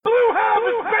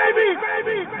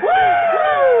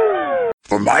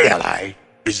For my ally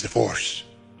is the Force.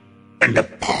 And a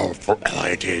powerful ally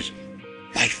it is.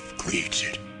 Life creates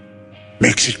it,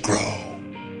 makes it grow.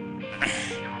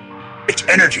 Its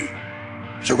energy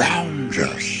surrounds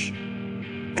us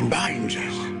and binds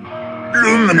us.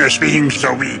 Luminous beings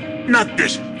so we, not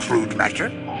this crude matter.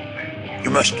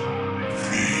 You must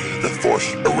feel the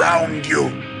Force around you.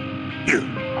 Here,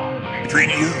 between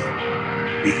you,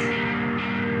 me,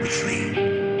 the tree,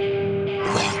 the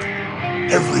rock,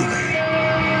 everywhere.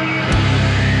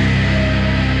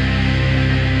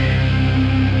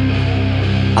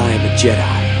 I am a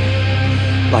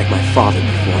Jedi, like my father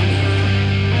before me.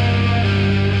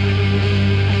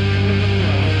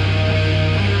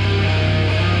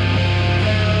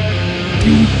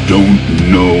 You don't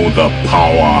know the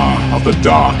power of the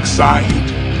dark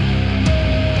side.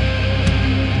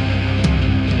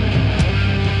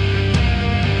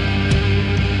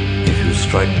 If you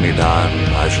strike me down,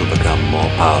 I shall become more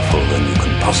powerful than you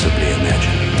can possibly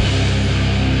imagine.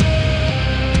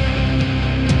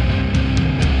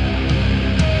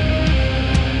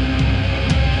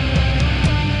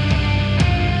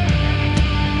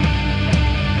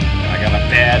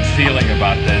 Bad feeling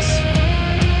about this.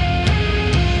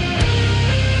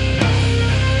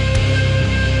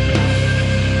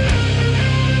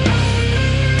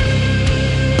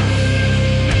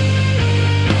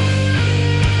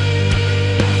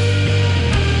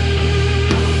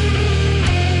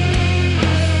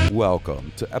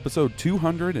 Welcome to episode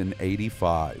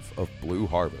 285 of Blue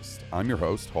Harvest. I'm your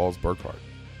host, Halls Burkhart.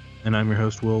 And I'm your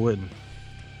host, Will Whitten.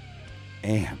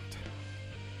 And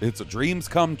it's a dreams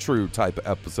come true type of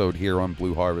episode here on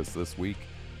Blue Harvest this week.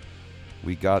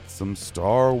 We got some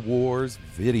Star Wars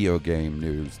video game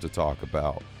news to talk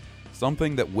about.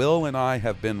 Something that Will and I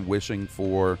have been wishing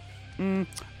for, I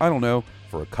don't know,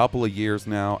 for a couple of years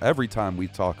now. Every time we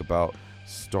talk about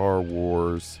Star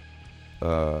Wars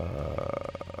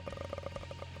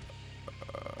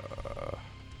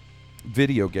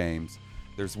video games,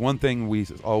 there's one thing we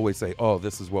always say, oh,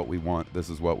 this is what we want, this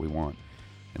is what we want.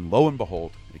 And lo and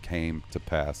behold, it came to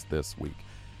pass this week.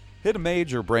 Hit a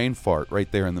major brain fart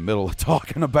right there in the middle of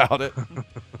talking about it.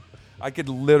 I could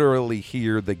literally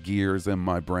hear the gears in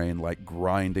my brain like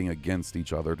grinding against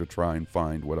each other to try and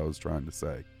find what I was trying to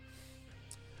say.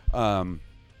 But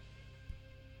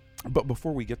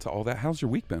before we get to all that, how's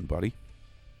your week been, buddy?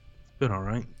 It's been all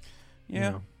right. Yeah.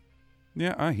 You know,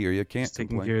 yeah, I hear you. Can't just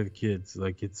taking complain. care of the kids.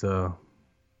 Like it's a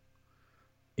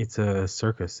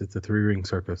circus. It's a 3-ring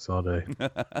circus all day.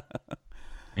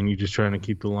 And you're just trying to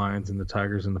keep the lions and the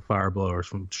tigers and the fire blowers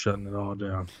from shutting it all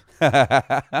down.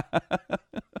 I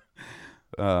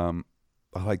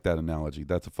like that analogy.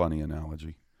 That's a funny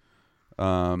analogy.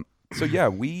 So yeah,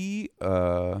 we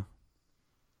got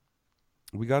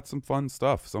some fun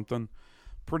stuff. Something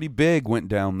pretty big went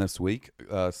down this week.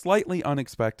 Slightly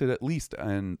unexpected, at least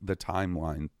in the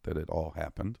timeline that it all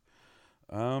happened.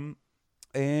 And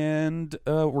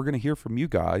we're going to hear from you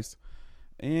guys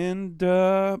and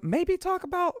maybe talk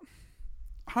about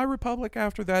High Republic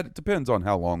after that. It depends on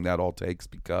how long that all takes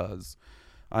because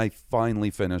I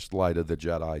finally finished Light of the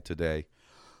Jedi today,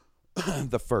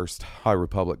 the first High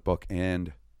Republic book,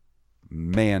 and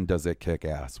man, does it kick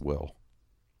ass, Will.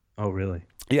 Oh, really?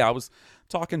 Yeah, I was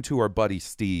talking to our buddy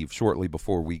Steve shortly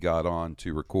before we got on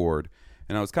to record,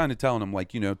 and I was kind of telling him, like,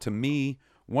 to me,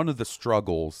 one of the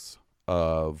struggles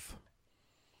of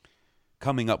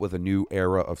coming up with a new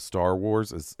era of Star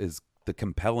Wars is the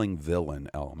compelling villain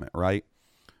element, right?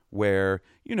 Where,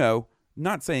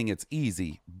 not saying it's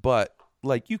easy, but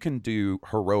like you can do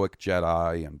heroic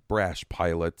Jedi and brash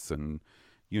pilots and,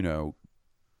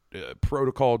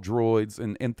 protocol droids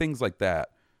and things like that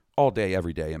all day,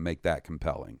 every day and make that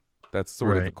compelling. That's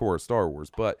sort of the core of Star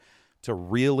Wars. But to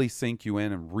really sink you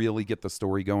in and really get the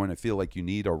story going, I feel like you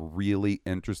need a really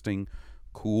interesting,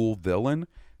 cool villain.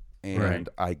 And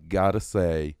I gotta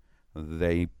say,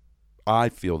 I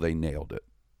feel they nailed it.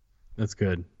 That's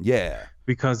good. Yeah,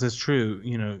 because it's true.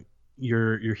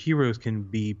 Your heroes can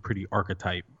be pretty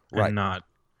archetype, and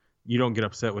you don't get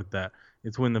upset with that.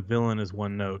 It's when the villain is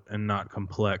one note and not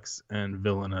complex and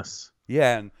villainous.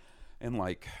 Yeah, and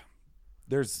like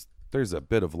there's a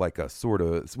bit of like a sort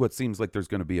of what seems like there's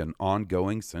going to be an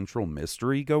ongoing central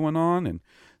mystery going on, and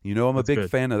I'm a big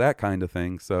fan of that kind of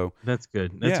thing. So that's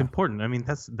good. That's important. I mean,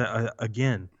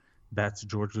 again, that's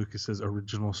George Lucas's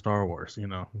original Star Wars.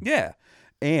 Yeah,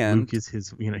 and Luke is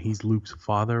his. He's Luke's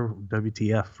father.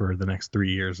 WTF for the next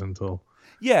 3 years until.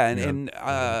 Yeah, and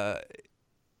I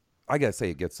gotta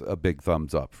say it gets a big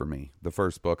thumbs up for me. The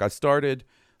first book I started.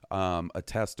 A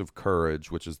Test of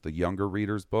Courage, which is the younger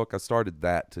reader's book. I started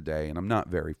that today, and I'm not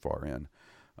very far in.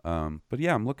 But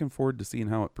yeah, I'm looking forward to seeing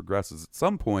how it progresses. At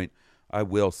some point, I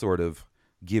will sort of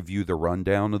give you the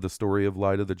rundown of the story of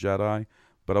Light of the Jedi,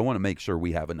 but I want to make sure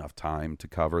we have enough time to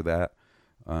cover that.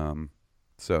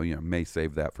 So, may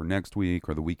save that for next week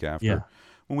or the week after.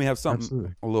 When we have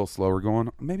something a little slower going.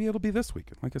 Maybe it'll be this week.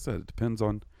 Like I said, it depends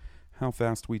on how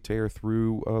fast we tear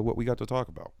through what we got to talk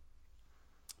about.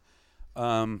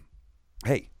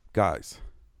 Hey, guys.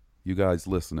 You guys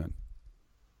listening.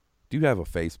 Do you have a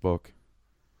Facebook?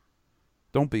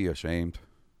 Don't be ashamed.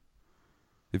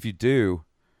 If you do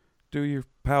your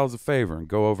pals a favor and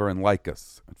go over and like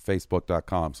us at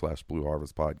facebook.com/Blue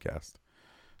Harvest Podcast.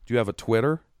 Do you have a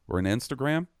Twitter or an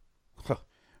Instagram?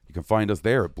 You can find us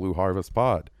there at Blue Harvest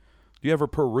Pod. Do you ever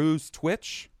peruse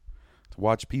Twitch to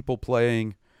watch people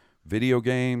playing video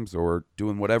games or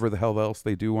doing whatever the hell else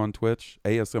they do on Twitch?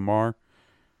 ASMR?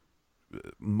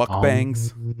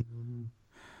 Mukbangs?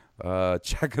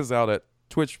 Check us out at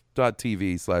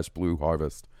twitch.tv/Blue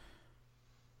Harvest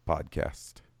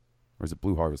Podcast. Or is it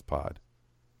Blue Harvest Pod?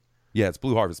 Yeah, it's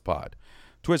Blue Harvest Pod.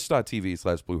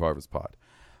 Twitch.tv/Blue Harvest Pod.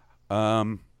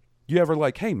 You ever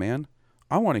like, hey man,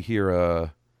 I want to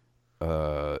hear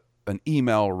an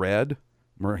email read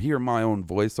or hear my own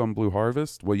voice on Blue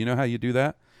Harvest? Well, you know how you do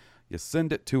that? You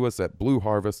send it to us at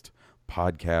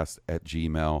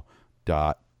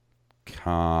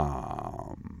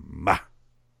blueharvestpodcast@gmail.com.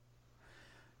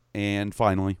 And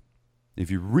finally,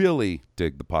 if you really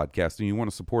dig the podcast and you want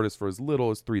to support us for as little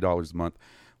as $3 a month,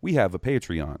 we have a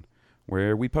Patreon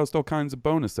where we post all kinds of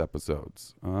bonus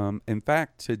episodes. In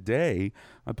fact, today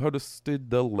I posted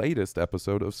the latest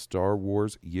episode of Star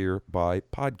Wars Year by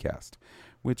Podcast,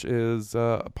 which is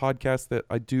a podcast that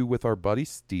I do with our buddy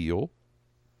Steele,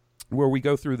 where we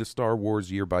go through the Star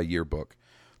Wars Year by Year book.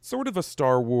 Sort of a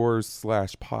Star Wars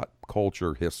 / pop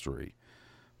culture history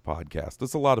podcast.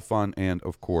 It's a lot of fun, and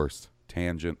of course,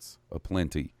 tangents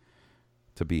aplenty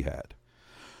to be had.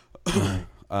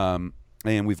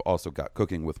 And we've also got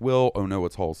Cooking with Will, Oh No,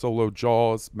 It's Hall Solo,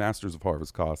 Jaws, Masters of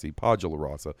Harvest Kasi, Podula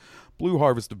Rasa, Blue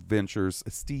Harvest Adventures,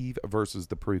 Steve versus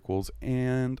the Prequels,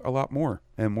 and a lot more,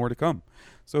 and more to come.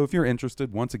 So if you're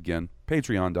interested, once again,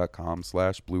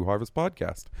 patreon.com/Blue Harvest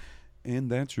Podcast. And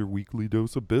that's your weekly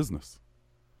dose of business.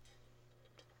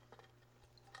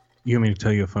 You want me to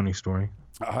tell you a funny story?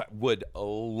 I would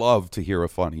love to hear a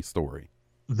funny story.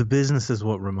 The business is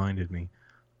what reminded me.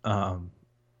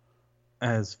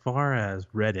 As far as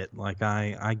Reddit, like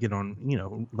I get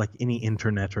on, like any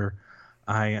interneter,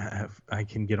 I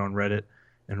can get on Reddit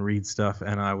and read stuff.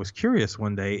 And I was curious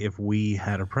one day if we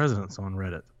had a presence on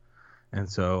Reddit. And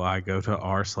so I go to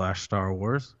r/Star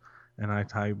Wars and I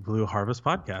type Blue Harvest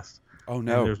Podcast. Oh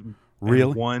no.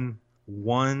 Really? And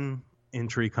one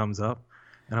entry comes up.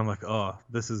 And I'm like, oh,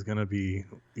 this is gonna be,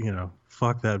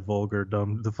 fuck that vulgar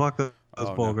dumb, dumb shits,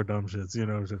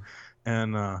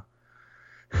 And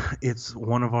it's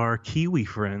one of our Kiwi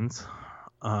friends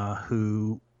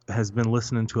who has been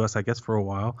listening to us, I guess, for a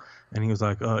while. And he was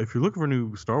like, if you're looking for a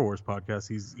new Star Wars podcast,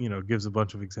 he's, gives a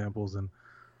bunch of examples.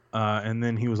 And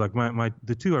then he was like,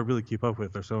 the two I really keep up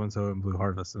with are so-and-so and Blue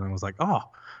Harvest. And I was like, oh,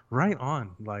 right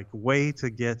on. Like, way to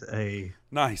get a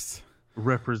nice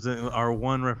our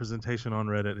one representation on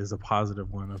Reddit is a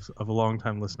positive one of a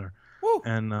longtime listener. Woo.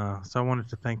 And so I wanted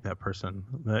to thank that person,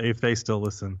 if they still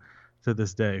listen to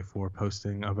this day, for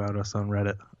posting about us on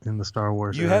Reddit in the Star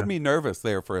Wars You area. had me nervous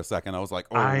there for a second. I was like,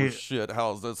 shit,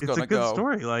 how's this gonna go? It's a good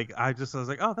story. Like I was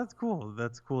like, oh, that's cool.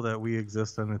 That's cool that we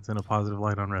exist and it's in a positive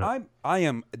light on Reddit. I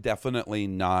am definitely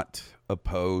not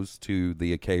opposed to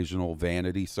the occasional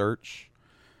vanity search.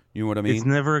 You know what I mean? It's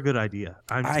never a good idea.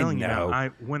 I'm telling you now.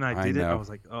 When I did it, I was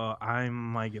like, oh, I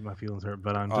might get my feelings hurt,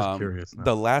 but I'm just curious now.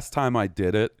 The last time I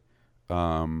did it,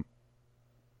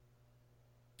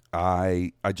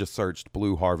 I just searched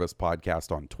Blue Harvest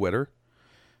Podcast on Twitter.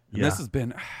 And this has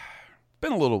been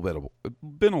a little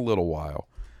while,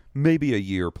 maybe a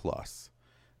year plus.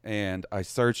 And I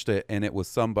searched it, and it was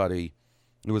somebody.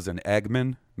 It was an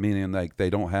Eggman, meaning like they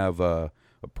don't have a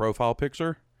profile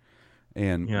picture.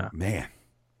 And man,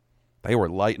 they were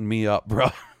lighting me up, bro.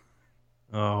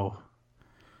 Oh,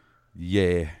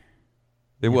 yeah,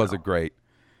 it wasn't great.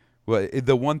 Well,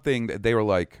 the one thing that they were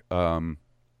like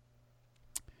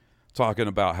talking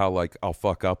about how like I'll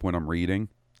fuck up when I'm reading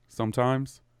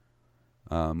sometimes,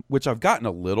 which I've gotten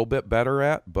a little bit better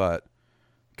at, but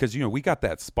because we got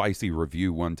that spicy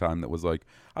review one time that was like,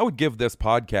 I would give this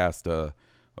podcast a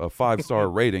 5-star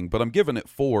rating, but I'm giving it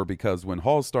 4 because when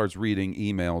Hall starts reading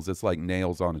emails, it's like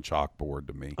nails on a chalkboard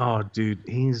to me. Oh, dude,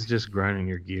 he's just grinding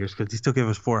your gears because he still gave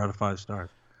us 4 out of 5 stars.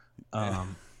 I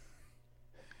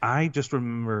just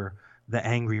remember the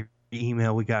angry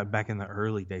email we got back in the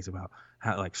early days about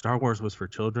how like Star Wars was for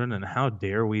children, and how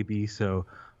dare we be so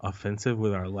offensive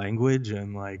with our language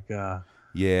and like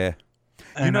Yeah.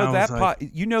 and I was like,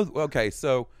 Okay,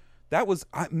 so that was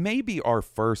maybe our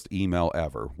first email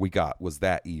ever we got was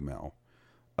that email.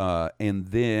 And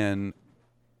then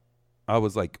I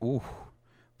was like, ooh,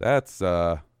 that's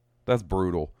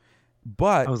brutal.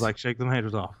 But I was like, shake them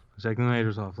haters off. Shake them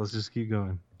haters off. Let's just keep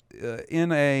going.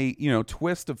 in a,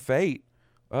 twist of fate,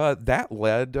 that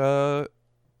led Mr.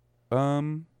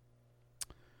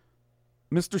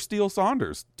 Steele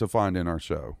Saunders to find in our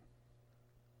show.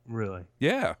 Really?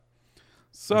 Yeah. That's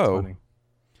So, funny.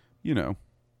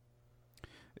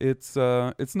 it's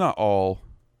not all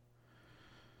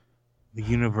The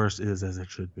universe is as it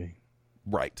should be.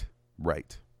 right.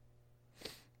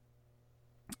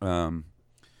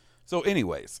 So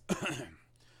anyways,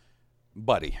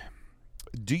 buddy,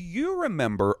 do you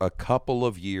remember a couple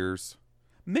of years,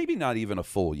 maybe not even a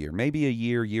full year, maybe a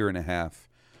year and a half,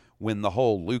 when the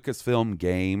whole Lucasfilm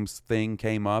Games thing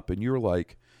came up and you were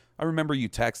like, I remember you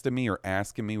texting me or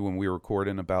asking me when we were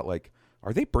recording about like,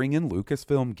 are they bringing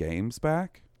Lucasfilm Games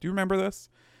back? Do you remember this?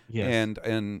 Yes.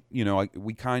 And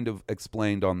we kind of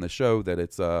explained on the show that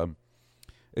it's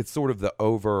sort of the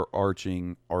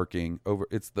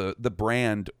it's the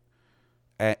brand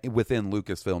within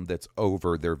Lucasfilm that's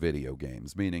over their video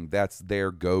games, meaning that's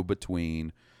their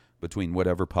go-between between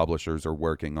whatever publishers are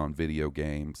working on video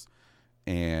games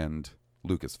and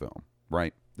Lucasfilm,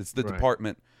 right? It's the Right.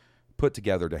 department put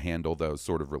together to handle those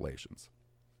sort of relations.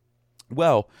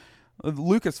 Well,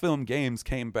 Lucasfilm Games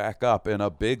came back up in a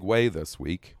big way this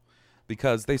week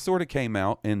because they sort of came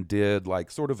out and did like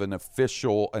sort of an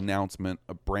official announcement,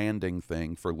 a branding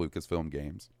thing for Lucasfilm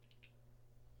Games.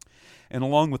 And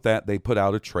along with that, they put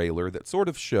out a trailer that sort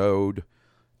of showed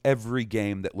every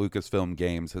game that Lucasfilm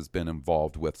Games has been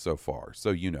involved with so far.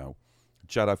 So,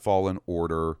 Jedi Fallen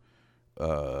Order,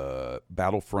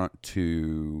 Battlefront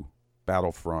 2,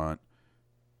 Battlefront,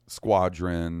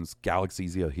 Squadrons,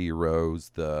 Galaxies of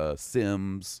Heroes, the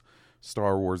Sims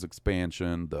Star Wars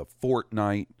expansion, the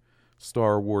Fortnite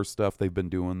Star Wars stuff they've been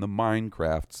doing, the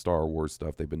Minecraft Star Wars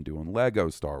stuff they've been doing, Lego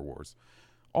Star Wars,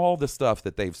 all the stuff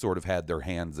that they've sort of had their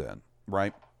hands in,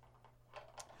 right?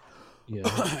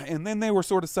 Yeah. And then they were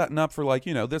sort of setting up for like,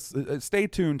 this, stay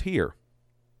tuned here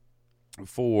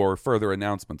for further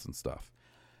announcements and stuff.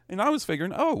 And I was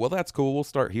figuring, oh, well, that's cool. We'll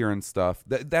start hearing stuff.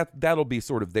 That'll be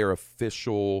sort of their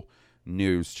official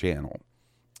news channel.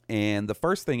 And the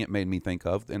first thing it made me think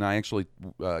of, and I actually,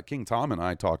 King Tom and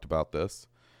I talked about this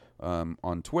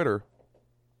on Twitter,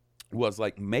 was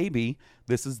like maybe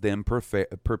this is them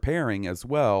preparing as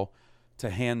well to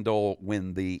handle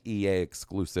when the EA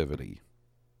exclusivity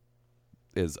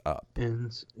is up.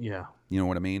 Yeah. You know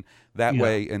what I mean? That Yeah.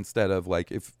 way, instead of like,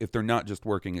 if they're not just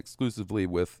working exclusively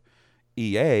with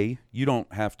EA, you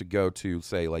don't have to go to,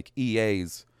 say, like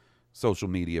EA's social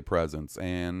media presence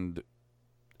and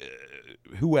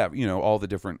whoever, all the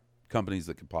different companies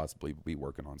that could possibly be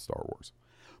working on Star Wars.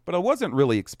 But I wasn't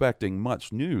really expecting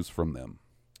much news from them.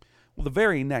 Well, the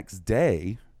very next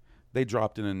day, they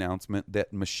dropped an announcement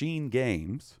that Machine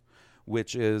Games,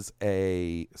 which is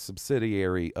a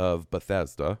subsidiary of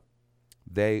Bethesda,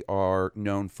 they are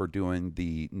known for doing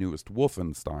the newest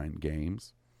Wolfenstein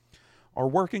games, are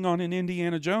working on an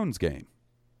Indiana Jones game,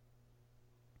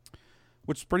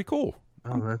 which is pretty cool.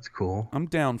 Oh, that's cool. I'm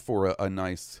down for a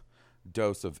nice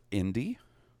dose of indie.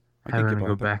 I Having get to go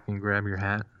behind that. back and grab your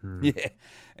hat and Yeah.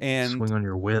 And swing on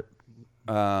your whip.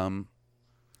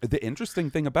 the interesting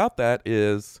thing about that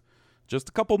is just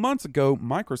a couple months ago,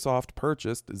 Microsoft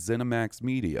purchased ZeniMax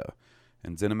Media.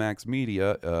 And ZeniMax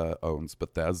Media owns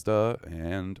Bethesda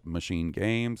and Machine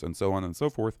Games and so on and so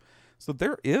forth. So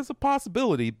there is a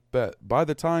possibility that by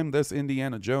the time this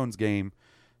Indiana Jones game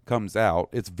comes out,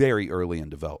 it's very early in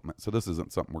development. So this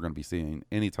isn't something we're going to be seeing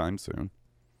anytime soon.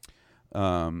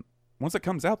 Once it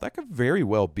comes out, that could very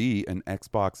well be an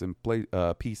Xbox and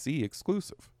PC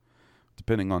exclusive,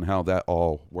 depending on how that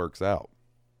all works out.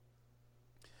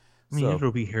 I mean, So-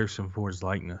 it'll be Harrison Ford's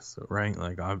likeness, right?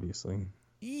 Like, obviously.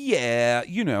 Yeah,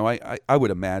 I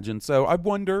would imagine. So I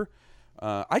wonder,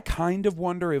 I kind of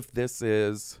wonder if this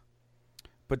is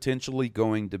potentially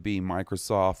going to be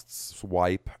Microsoft's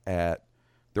swipe at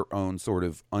their own sort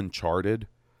of Uncharted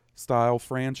style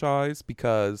franchise,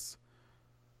 because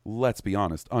let's be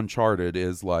honest, Uncharted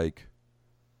is like,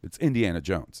 it's Indiana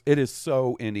Jones. It is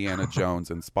so Indiana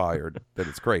Jones inspired that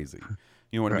it's crazy.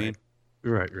 You know what I mean?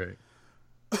 Right.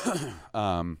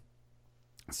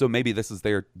 So maybe this is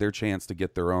their chance to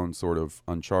get their own sort of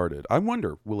Uncharted. I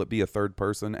wonder, will it be a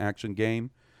third-person action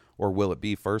game, or will it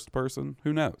be first-person?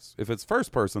 Who knows? If it's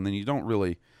first-person, then you don't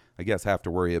really, I guess, have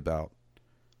to worry about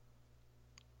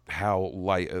how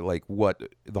like what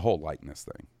the whole likeness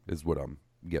thing is what I'm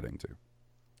getting to.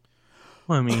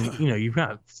 Well, I mean, you've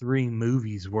got 3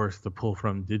 movies worth to pull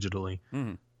from digitally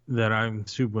that I'm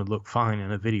assuming would look fine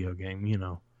in a video game,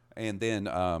 And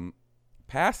then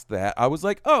past that, I was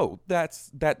like, oh,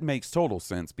 that makes total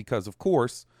sense because, of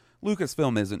course,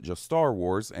 Lucasfilm isn't just Star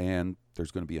Wars, and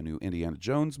there's going to be a new Indiana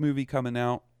Jones movie coming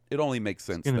out. It only makes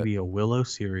sense. It's going to be a Willow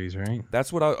series, right?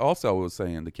 That's what I also was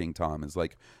saying to King Tom is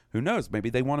like, who knows? Maybe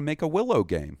they want to make a Willow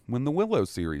game when the Willow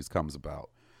series comes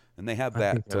about, and they have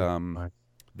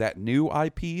that new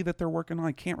IP that they're working on.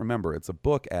 I can't remember. It's a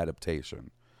book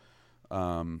adaptation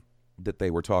that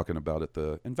they were talking about at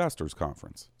the investors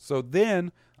conference. So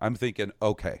then I'm thinking,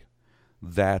 okay,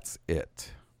 that's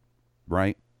it,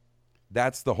 right?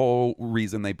 That's the whole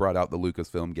reason they brought out the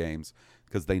Lucasfilm games,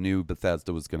 because they knew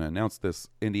Bethesda was going to announce this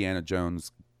Indiana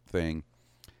Jones thing,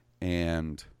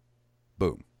 and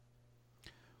boom.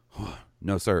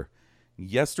 No, sir.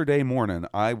 Yesterday morning,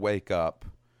 I wake up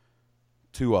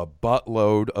to a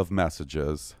buttload of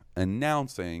messages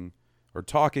announcing or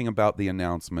talking about the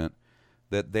announcement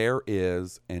that there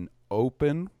is an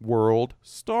open world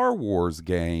Star Wars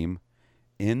game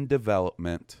in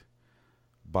development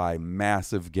by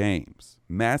Massive Games.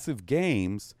 Massive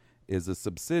Games is a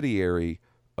subsidiary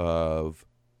of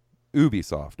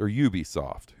Ubisoft,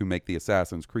 who make the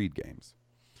Assassin's Creed games.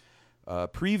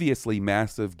 Previously,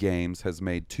 Massive Games has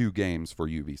made 2 games for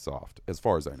Ubisoft, as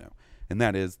far as I know, and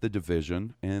that is The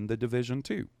Division and The Division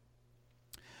 2.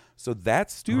 So that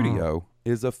studio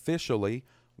is officially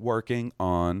working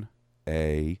on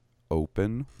a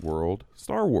open world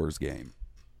Star Wars game,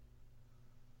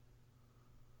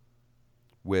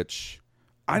 which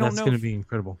I don't know. That's going to be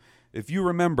incredible. If you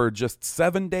remember, just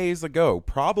 7 days ago,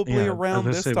 probably around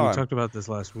this time. We talked about this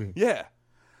last week. Yeah.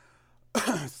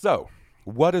 So,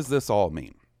 what does this all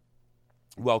mean?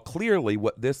 Well, clearly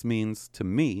what this means to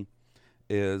me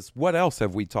is, what else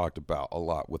have we talked about a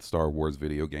lot with Star Wars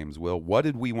video games, Will? What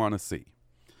did we want to see?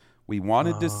 We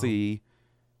wanted to see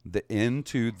the end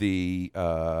to the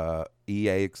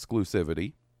EA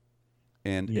exclusivity.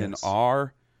 And in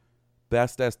our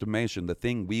best estimation, the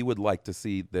thing we would like to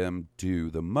see them do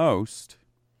the most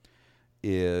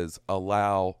is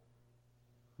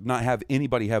not have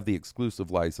anybody have the exclusive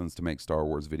license to make Star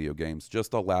Wars video games.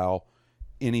 Just allow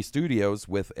any studios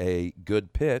with a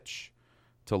good pitch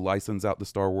to license out the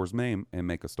Star Wars name and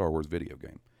make a Star Wars video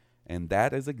game. And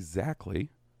that is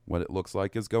exactly what it looks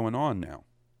like is going on now.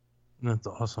 That's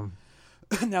awesome.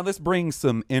 Now, this brings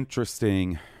some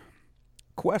interesting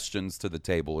questions to the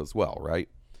table as well, right?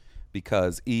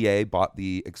 Because EA bought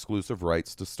the exclusive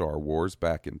rights to Star Wars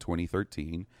back in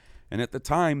 2013. And at the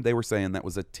time, they were saying that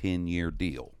was a 10-year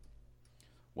deal.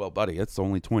 Well, buddy, it's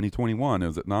only 2021,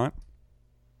 is it not?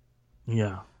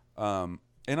 Yeah. And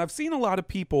I've seen a lot of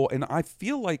people, and I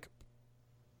feel like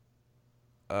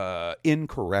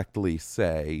incorrectly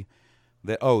say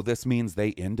that, oh, this means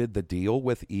they ended the deal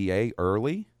with EA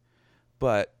early.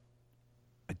 But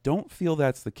I don't feel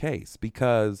that's the case,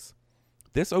 because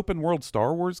this open world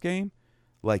Star Wars game,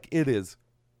 like, it is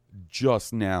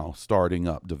just now starting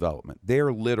up development.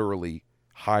 They're literally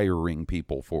hiring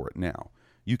people for it now.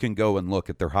 You can go and look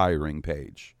at their hiring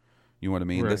page. You know what I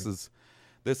mean? Right.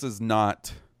 This is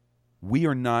not, we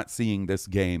are not seeing this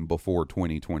game before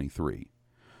 2023.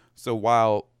 So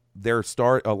while they're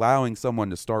allowing someone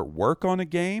to start work on a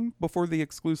game before the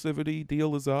exclusivity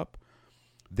deal is up,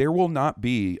 there will not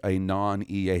be a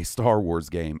non-EA Star Wars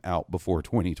game out before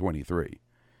 2023.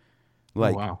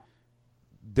 Like, wow.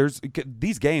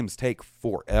 These games take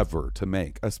forever to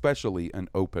make, especially an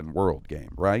open world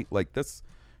game, right? Like this,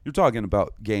 you're talking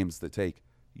about games that take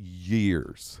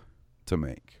years to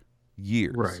make.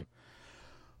 Years. Right.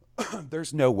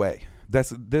 There's no way.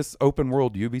 This open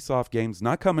world Ubisoft game's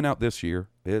not coming out this year.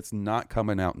 It's not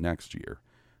coming out next year.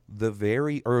 The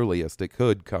very earliest it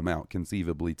could come out,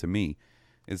 conceivably to me,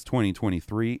 is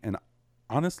 2023. And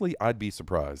honestly, I'd be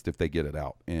surprised if they get it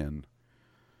out in,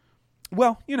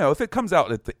 well, you know, if it comes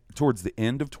out towards the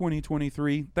end of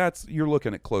 2023, you're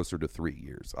looking at closer to 3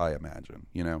 years, I imagine,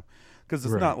 you know, because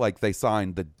it's not like they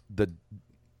signed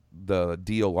the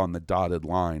deal on the dotted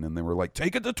line and they were like,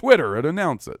 take it to Twitter and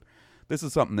announce it. This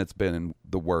is something that's been in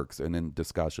the works and in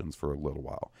discussions for a little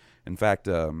while. In fact,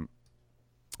 a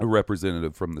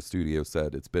representative from the studio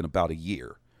said it's been about a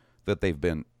year that they've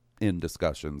been in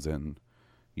discussions and,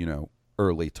 you know,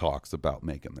 early talks about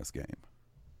making this game.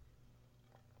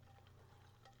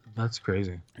 That's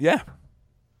crazy. Yeah.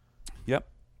 Yep.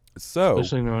 So,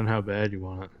 especially knowing how bad you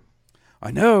want it.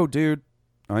 I know, dude.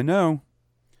 I know.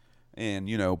 And,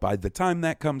 you know, by the time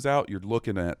that comes out, you're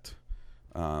looking at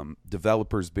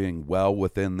developers being well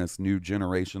within this new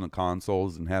generation of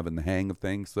consoles and having the hang of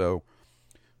things. So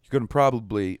you can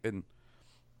probably, and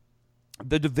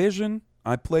The Division,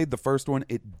 I played the first one.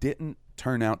 It didn't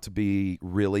turn out to be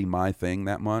really my thing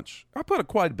that much. I put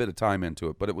quite a bit of time into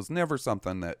it, but it was never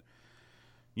something that,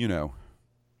 you know,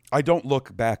 I don't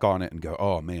look back on it and go,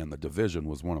 oh man, The Division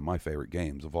was one of my favorite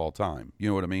games of all time. You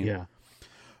know what I mean? Yeah.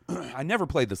 I never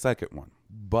played the second one,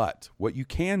 but what you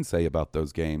can say about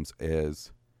those games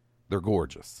is they're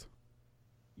gorgeous.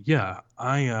 Yeah,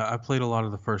 I played a lot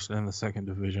of the first and the second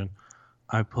Division.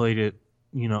 I played it,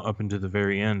 up into the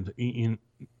very end.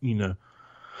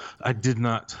 I did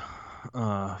not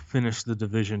finish the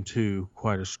Division 2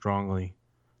 quite as strongly,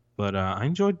 but I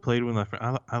enjoyed playing with my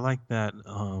friend. I like that,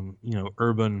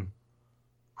 urban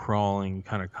crawling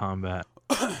kind of combat.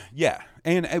 Yeah,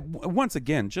 and once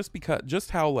again,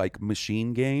 just how like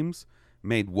machine games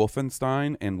made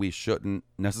Wolfenstein, and we shouldn't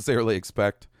necessarily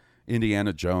expect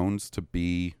Indiana Jones to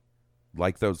be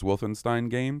like those Wolfenstein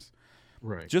games.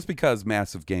 Right. Just because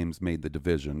massive games made The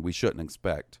Division, we shouldn't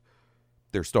expect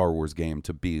their Star Wars game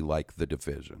to be like The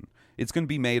Division. It's going to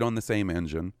be made on the same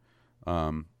engine,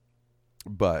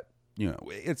 but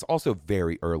it's also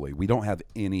very early. We don't have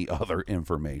any other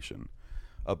information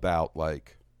about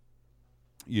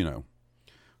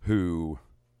who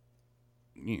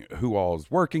all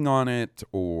is working on it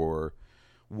or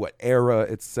what era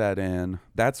it's set in.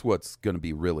 That's what's going to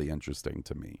be really interesting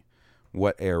to me.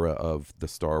 What era of the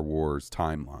Star Wars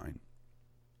timeline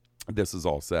this is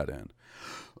all set in.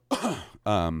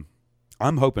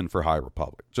 I'm hoping for High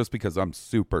Republic just because I'm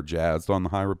super jazzed on the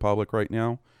High Republic right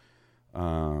now.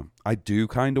 I do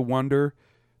kind of wonder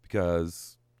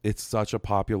because it's such a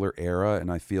popular era,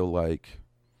 and I feel like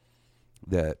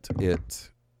that it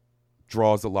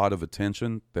draws a lot of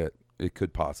attention that it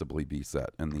could possibly be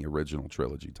set in the original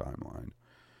trilogy timeline.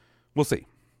 We'll see.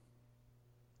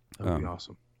 That would be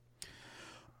awesome.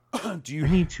 Do you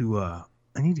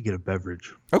I need to get a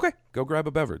beverage. Okay, go grab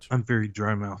a beverage. I'm very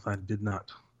dry mouth. I did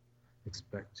not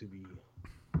expect to be.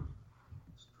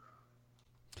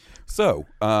 So,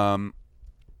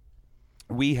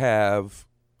 we have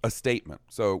a statement.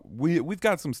 So we've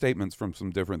got some statements from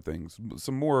some different things,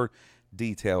 some more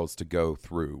details to go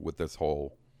through with this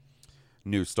whole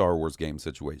new Star Wars game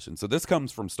situation. So this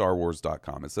comes from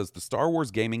StarWars.com. It says the Star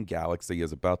Wars gaming galaxy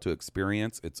is about to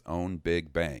experience its own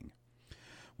big bang.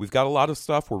 We've got a lot of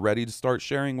stuff we're ready to start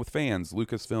sharing with fans,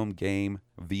 Lucasfilm Game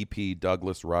VP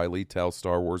Douglas Riley tells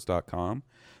StarWars.com,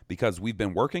 because we've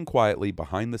been working quietly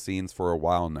behind the scenes for a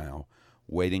while now,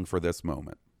 waiting for this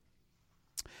moment.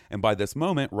 And by this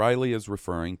moment, Riley is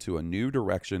referring to a new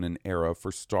direction and era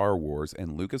for Star Wars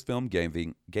and Lucasfilm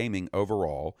gaming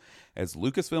overall, as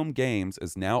Lucasfilm Games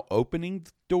is now opening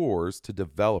doors to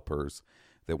developers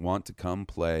that want to come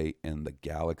play in the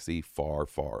galaxy far,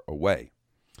 far away.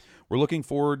 We're looking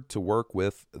forward to work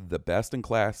with the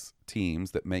best-in-class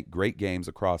teams that make great games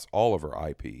across all of our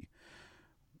IP.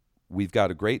 We've got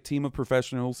a great team of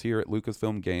professionals here at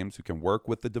Lucasfilm Games who can work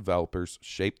with the developers,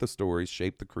 shape the stories,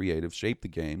 shape the creative, shape the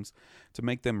games to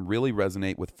make them really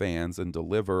resonate with fans and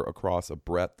deliver across a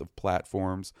breadth of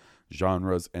platforms,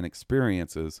 genres, and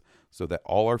experiences so that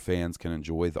all our fans can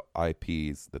enjoy the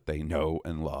IPs that they know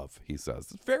and love, he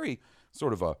says. It's very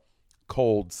sort of a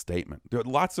cold statement. There are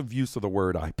lots of use of the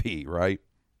word IP, right?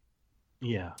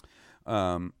 Yeah.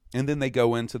 And then they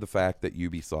go into the fact that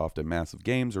Ubisoft and Massive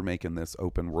Games are making this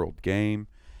open world game.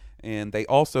 And they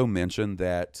also mention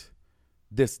that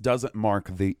this doesn't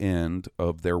mark the end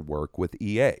of their work with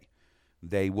EA.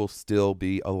 They will still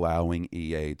be allowing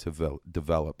EA to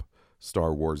develop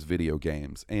Star Wars video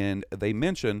games. And they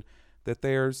mention that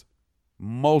there's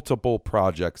multiple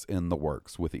projects in the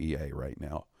works with EA right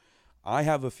now. I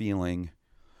have a feeling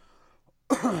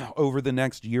over the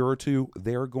next year or two,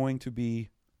 there are going to be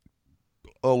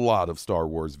a lot of Star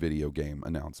Wars video game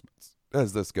announcements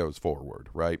as this goes forward,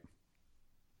 right?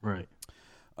 Right.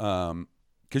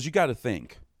 Because you got to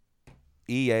think,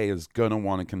 EA is going to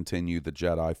want to continue the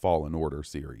Jedi Fallen Order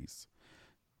series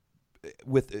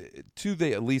with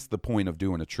at least the point of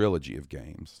doing a trilogy of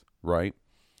games, right?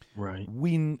 Right.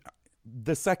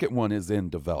 The second one is in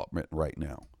development right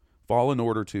now. Fallen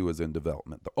Order 2 is in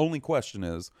development. The only question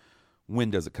is, when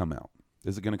does it come out?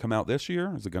 Is it going to come out this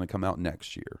year? Or is it going to come out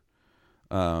next year?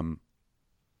 I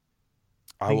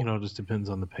think it all just depends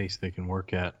on the pace they can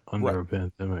work at under a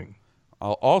pandemic.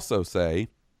 I'll also say,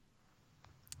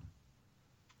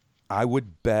 I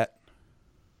would bet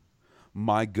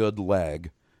my good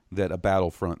leg that a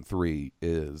Battlefront 3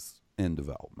 is in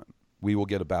development. We will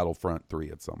get a Battlefront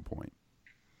 3 at some point.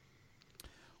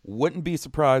 Wouldn't be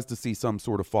surprised to see some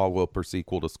sort of follow-up or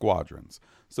sequel to Squadrons.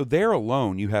 So there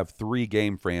alone, you have 3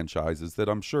 game franchises that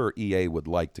I'm sure EA would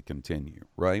like to continue,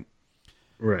 right?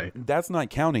 Right. That's not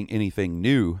counting anything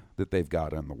new that they've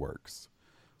got in the works.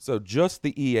 So just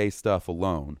the EA stuff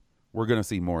alone, we're going to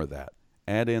see more of that.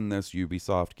 Add in this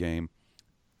Ubisoft game.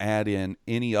 Add in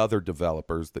any other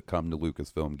developers that come to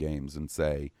Lucasfilm Games and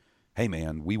say, hey,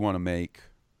 man, we want to make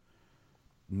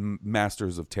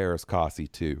Masters of Terras Kasi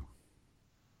 2.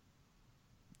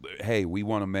 Hey, we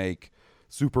want to make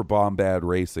Super Bombad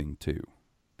Racing 2.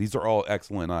 These are all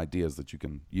excellent ideas that you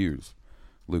can use,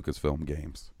 Lucasfilm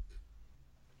Games.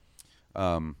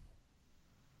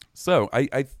 So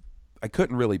I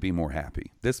couldn't really be more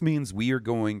happy. This means we are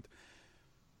going...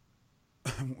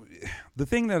 The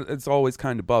thing that it's always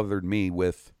kind of bothered me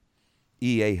with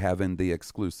EA having the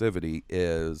exclusivity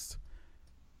is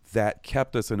that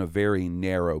kept us in a very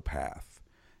narrow path.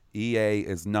 EA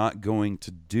is not going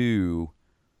to do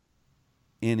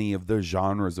any of the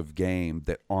genres of game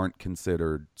that aren't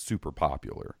considered super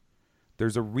popular.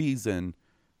 There's a reason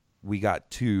we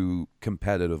got 2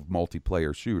 competitive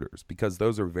multiplayer shooters, because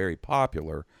those are very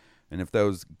popular, and if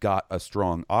those got a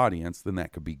strong audience, then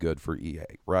that could be good for EA,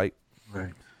 right?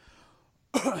 Right.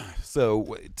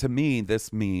 So to me,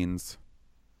 this means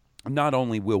not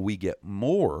only will we get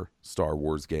more Star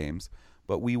Wars games,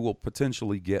 but we will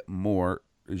potentially get more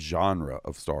genre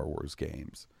of Star Wars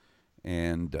games.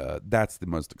 And that's the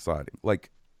most exciting.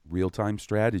 Like real-time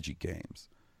strategy games,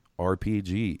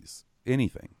 RPGs,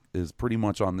 anything is pretty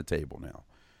much on the table now.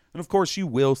 And of course, you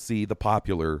will see the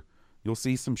popular, you'll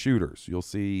see some shooters. You'll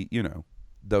see,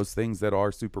 those things that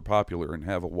are super popular and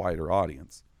have a wider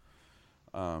audience.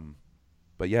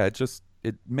 But yeah,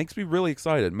 it makes me really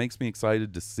excited. It makes me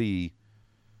excited to see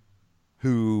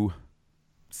who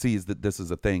sees that this is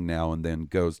a thing now and then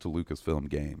goes to Lucasfilm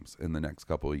Games in the next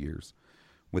couple of years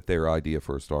with their idea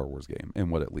for a Star Wars game and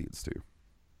what it leads to.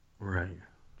 Right.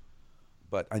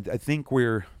 But I think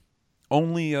we're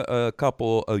only a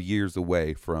couple of years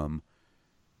away from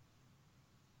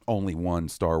only one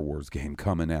Star Wars game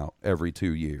coming out every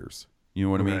 2 years. You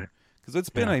know what I mean? Because it's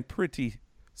been a pretty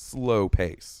slow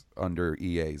pace under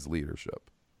EA's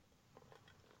leadership.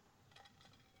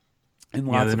 And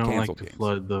lots they of don't canceled like to games.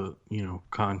 flood the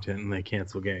content, and they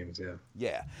cancel games.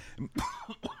 Yeah.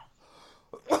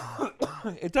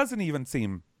 It doesn't even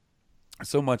seem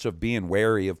so much of being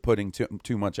wary of putting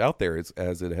too much out there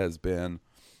as it has been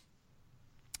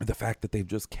the fact that they've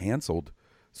just canceled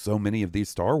so many of these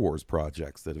Star Wars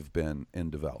projects that have been in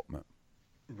development.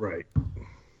 Right.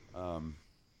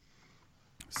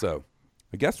 So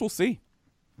I guess we'll see.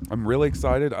 I'm really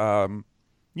excited.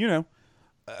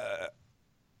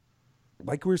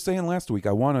 Like we were saying last week,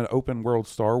 I want an open world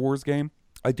Star Wars game.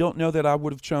 I don't know that I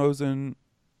would have chosen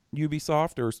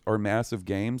Ubisoft or Massive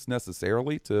Games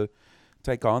necessarily to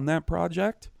take on that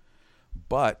project,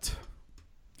 but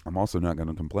I'm also not going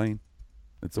to complain.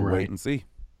 It's a wait and see.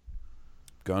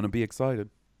 Gonna be excited.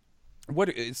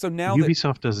 So now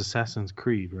Ubisoft does Assassin's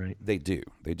Creed, right? They do.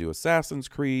 They do Assassin's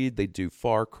Creed. They do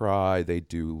Far Cry. They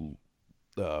do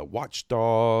Watch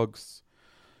Dogs,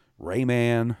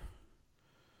 Rayman,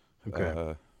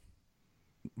 The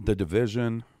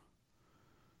Division.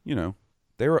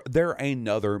 They're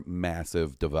another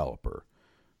massive developer,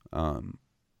 and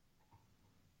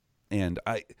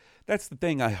that's the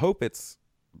thing. I hope it's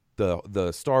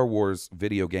the Star Wars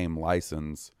video game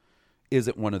license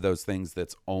isn't one of those things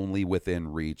that's only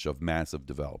within reach of massive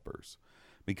developers,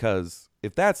 because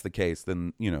if that's the case,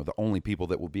 then the only people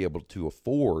that will be able to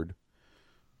afford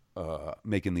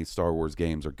making these Star Wars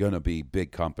games are going to be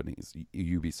big companies,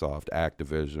 Ubisoft,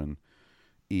 Activision,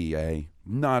 EA.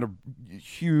 Not a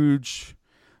huge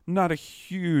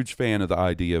fan of the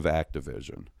idea of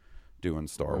Activision doing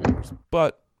Star Wars,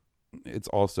 but it's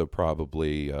also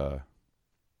probably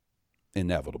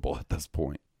inevitable at this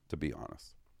point, to be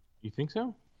honest. You think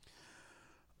so?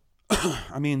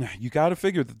 I mean, you got to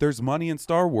figure that there's money in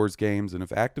Star Wars games, and if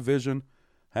Activision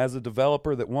has a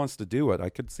developer that wants to do it, I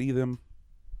could see them.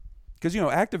 Because,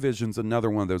 Activision's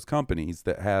another one of those companies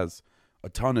that has a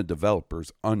ton of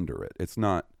developers under it. It's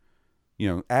not,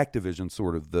 Activision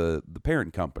sort of the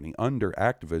parent company. Under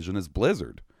Activision is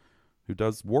Blizzard, who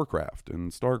does Warcraft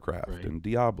and StarCraft and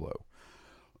Diablo.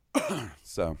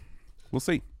 So, we'll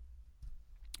see.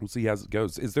 We'll see how it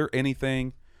goes. Is there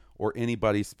anything or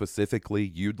anybody specifically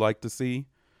you'd like to see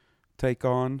take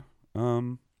on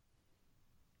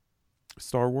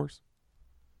Star Wars?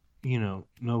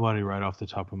 Nobody right off the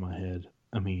top of my head.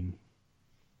 I mean,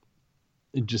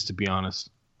 just to be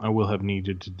honest, I will have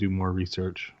needed to do more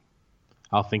research.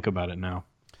 I'll think about it now.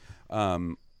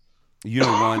 One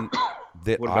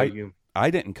that what about you? I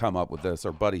didn't come up with this.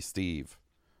 Our buddy Steve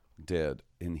did,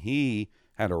 and he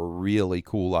had a really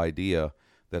cool idea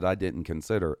that I didn't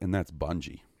consider, and that's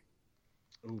Bungie.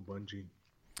 Oh, Bungie.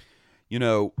 You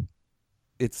know,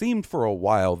 it seemed for a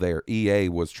while there EA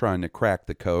was trying to crack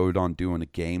the code on doing a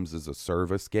games as a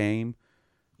service game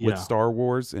with Star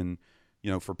Wars. And,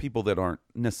 you know, for people that aren't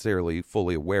necessarily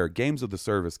fully aware, games of the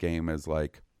service game is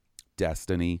like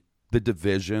Destiny. The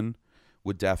Division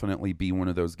would definitely be one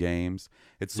of those games.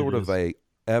 It's sort of a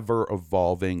ever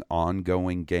evolving,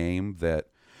 ongoing game that,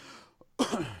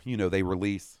 you know, they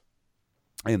release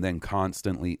and then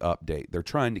constantly update. They're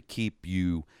trying to keep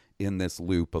you in this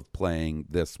loop of playing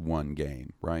this one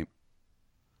game, right?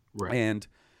 Right. And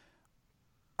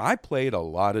I played a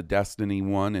lot of Destiny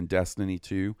 1 and Destiny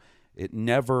 2. It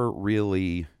never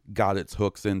really got its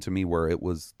hooks into me where it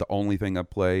was the only thing I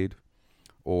played,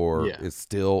 or is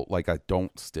still like I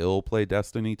don't still play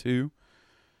Destiny 2.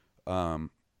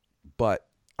 But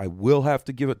I will have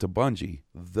to give it to Bungie.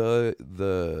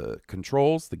 The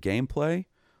controls, the gameplay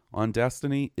on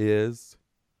Destiny is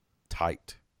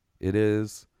tight. It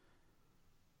is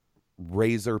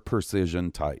razor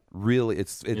precision tight. Really,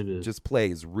 it just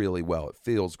plays really well. It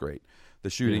feels great. The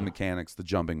shooting mechanics, the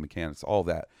jumping mechanics, all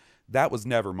that. That was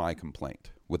never my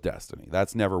complaint with Destiny.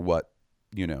 That's never what,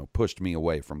 you know, pushed me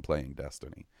away from playing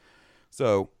Destiny.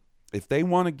 So if they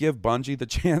want to give Bungie the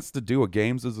chance to do a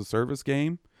games as a service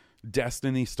game,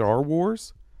 Destiny Star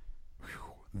Wars,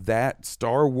 that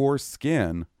Star Wars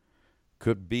skin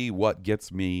could be what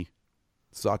gets me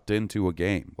sucked into a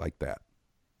game like that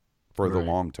for the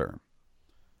long term.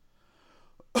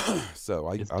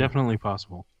 So it's definitely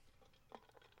possible.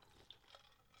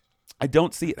 I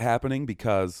don't see it happening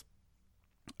because,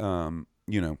 you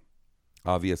know,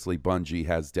 obviously Bungie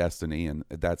has Destiny, and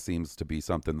that seems to be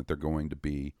something that they're going to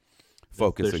be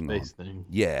focusing on. Thing.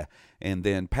 Yeah. And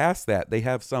then past that, they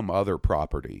have some other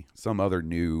property, some other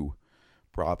new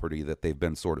property that they've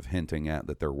been sort of hinting at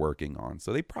that they're working on.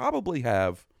 So they probably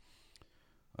have,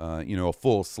 you know, a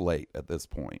full slate at this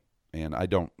point. And I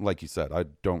don't, like you said, I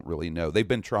don't really know. They've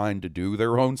been trying to do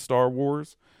their own Star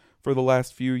Wars for the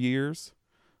last few years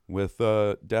with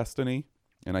Destiny.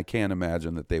 And I can't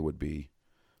imagine that they would be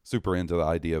super into the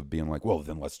idea of being like, well,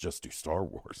 then let's just do Star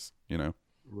Wars, you know?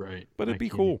 Right. But it'd be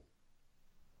cool.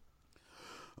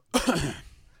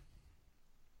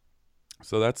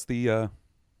 So that's the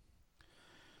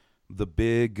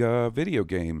big video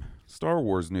game Star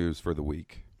Wars news for the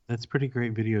week. That's pretty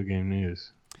great video game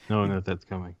news, knowing that that's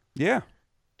coming. Yeah.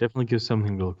 Definitely gives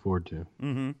something to look forward to.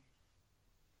 Mm-hmm.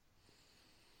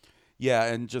 Yeah,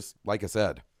 and just like I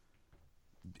said,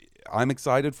 I'm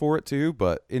excited for it too,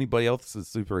 but anybody else is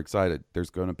super excited. There's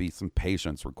going to be some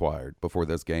patience required before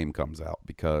this game comes out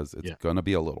because it's going to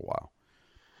be a little while.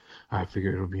 I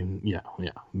figure it'll be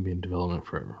be in development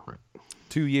forever. Right.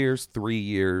 2 years, 3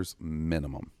 years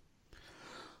minimum.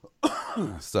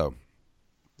 So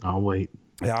I'll wait.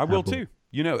 Yeah, I will too.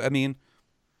 You know, I mean,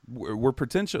 we're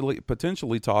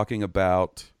potentially talking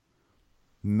about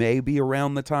maybe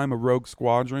around the time of Rogue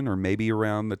Squadron, or maybe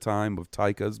around the time of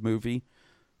Taika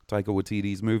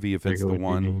Waititi's movie, if it's the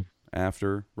one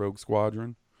after Rogue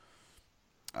Squadron.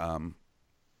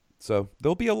 So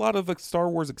there'll be a lot of Star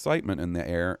Wars excitement in the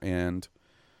air. And,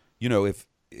 you know,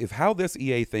 if how this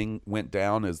EA thing went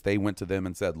down is they went to them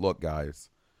and said, look, guys,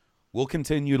 we'll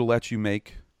continue to let you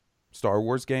make Star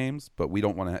Wars games, but we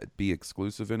don't want to be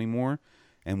exclusive anymore.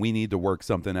 And we need to work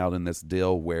something out in this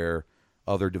deal where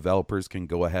other developers can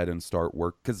go ahead and start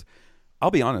work. Because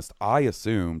I'll be honest, I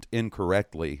assumed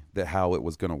incorrectly that how it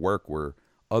was going to work were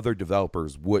other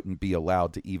developers wouldn't be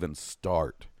allowed to even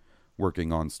start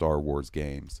working on Star Wars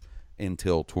games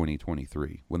until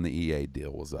 2023 when the EA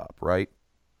deal was up, right?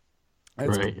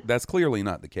 That's clearly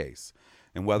not the case.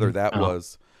 And whether that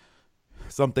was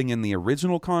something in the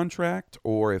original contract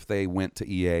or if they went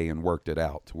to EA and worked it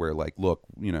out where, like, look,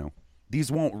 you know,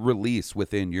 these won't release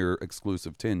within your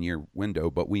exclusive 10-year window,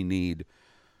 but we need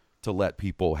to let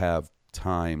people have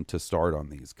time to start on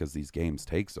these because these games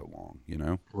take so long, you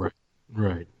know?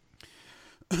 Right.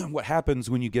 What happens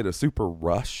when you get a super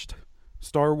rushed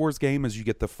Star Wars game is you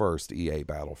get the first EA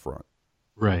Battlefront.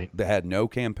 Right. That had no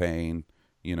campaign,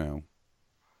 you know,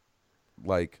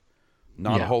 like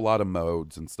not a whole lot of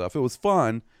modes and stuff. It was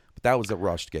fun, but that was a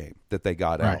rushed game that they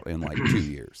got out in like 2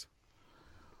 years.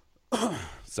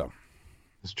 So.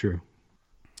 It's true.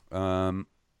 All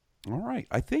right.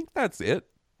 I think that's it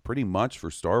pretty much for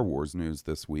Star Wars news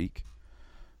this week.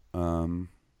 Yeah.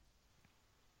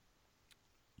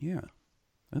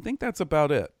 I think that's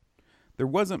about it. There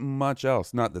wasn't much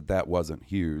else. Not that that wasn't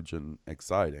huge and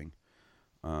exciting.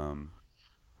 I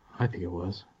think it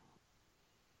was.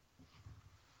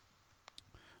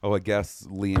 Oh, I guess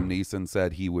Liam Neeson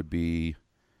said he would be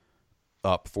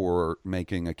up for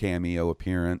making a cameo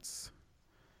appearance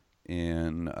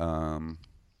in the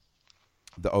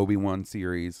Obi-Wan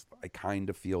series. I kind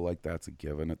of feel like that's a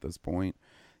given at this point,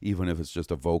 even if it's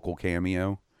just a vocal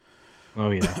cameo.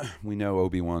 Oh, yeah. We know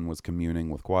Obi-Wan was communing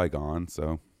with Qui-Gon,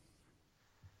 so.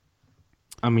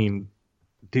 I mean,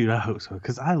 dude, I hope so.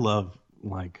 Because I love,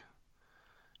 like,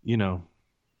 you know,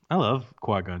 I love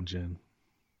Qui-Gon Jinn.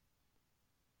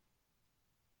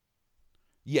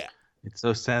 Yeah. It's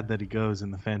so sad that he goes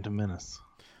in The Phantom Menace.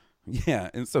 Yeah,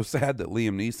 and it's so sad that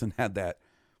Liam Neeson had that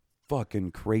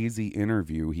fucking crazy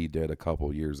interview he did a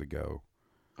couple years ago.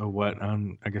 Oh, what?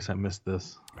 I guess I missed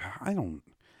this.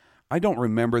 I don't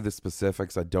remember the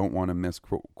specifics. I don't want to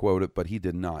misquote it, but he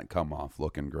did not come off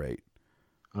looking great.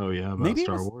 Oh, yeah, about Maybe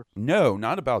Star Wars? No,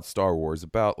 not about Star Wars.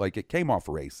 About, like, it came off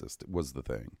racist was the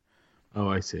thing. Oh,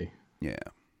 I see. Yeah.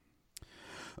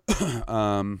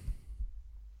 All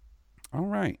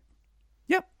right.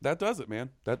 Yep, that does it,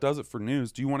 man. That does it for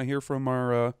news. Do you want to hear from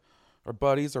our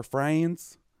buddies, our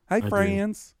friends? Hey,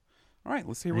 friends. All right,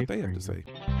 let's hear what they have to say.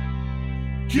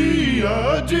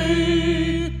 Kia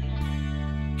D.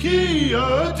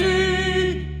 Kia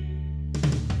D.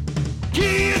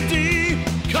 Kia D.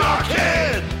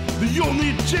 Cockhead. The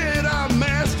only Jedi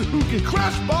Master who can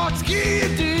crash box. Kia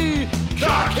D.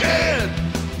 Cockhead.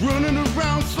 Running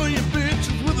around slaying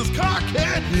bitches with his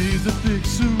cockhead. He's a big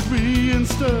Syrian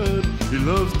stud. He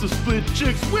loves to split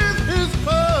chicks with his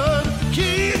bud.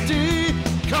 Kia D.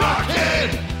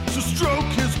 Cockhead. To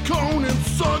stroke his cone and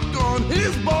suck on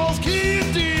his balls. Kia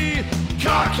D.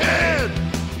 Cockhead.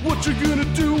 What you gonna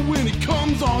do when he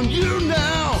comes on you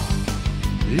now?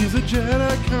 He's a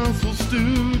Jedi Council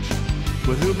stooge,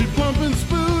 but he'll be pumping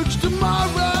spooge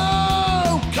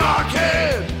tomorrow.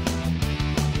 Cockhead.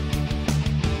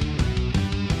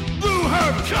 Lou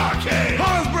Herbert. Cockhead.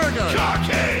 Harsberger.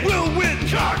 Cockhead. Will Witten.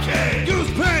 Cockhead.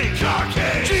 Goose Payne.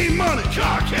 Cockhead. G-Money.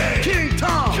 Cockhead. King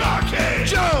Tom. Cockhead.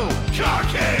 Joe.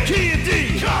 Cockhead. Kia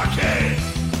D. Cockhead.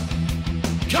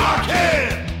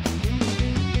 Cockhead.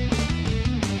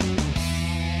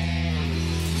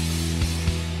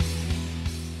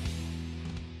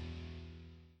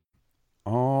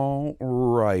 All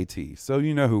righty. So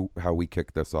you know how we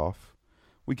kick this off.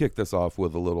 We kick this off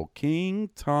with a little King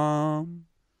Tom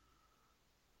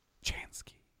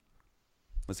Chansky.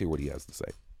 Let's hear what he has to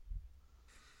say.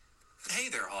 Hey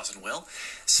there, Oz and Will.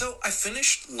 So I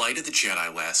finished Light of the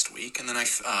Jedi last week, and then I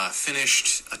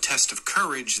finished A Test of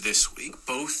Courage this week.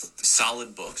 Both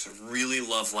solid books. I really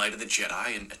love Light of the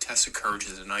Jedi, and A Test of Courage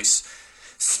is a nice,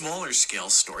 smaller scale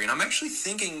story. And I'm actually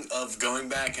thinking of going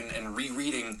back and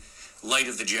rereading Light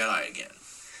of the Jedi again.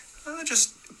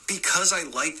 Just because I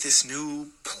like this new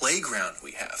playground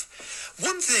we have.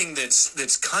 One thing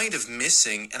that's kind of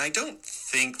missing, and I don't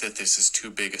think that this is too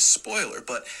big a spoiler,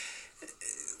 but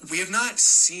we have not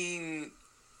seen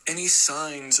any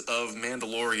signs of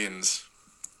Mandalorians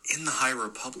in the High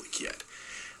Republic yet.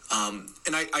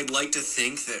 And I'd like to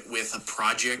think that with a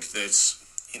project that's,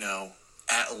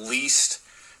 at least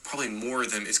probably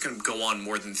it's going to go on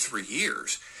more than 3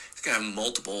 years. It's going to have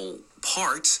multiple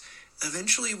parts.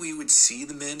 Eventually we would see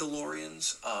the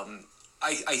Mandalorians.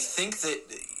 I think that,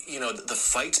 the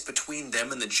fights between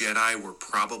them and the Jedi were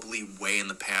probably way in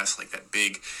the past, like that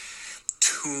big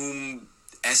tomb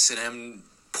S&M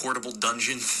portable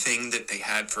dungeon thing that they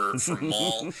had for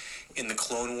Maul in the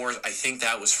Clone Wars. I think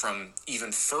that was from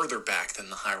even further back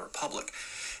than the High Republic.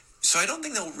 So I don't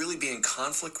think they'll really be in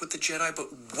conflict with the Jedi,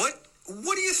 but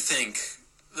what do you think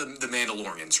the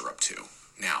Mandalorians are up to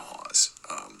now, Oz?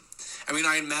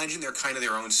 I imagine they're kind of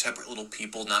their own separate little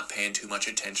people, not paying too much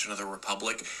attention to the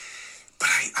Republic, but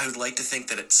I would like to think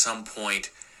that at some point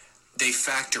they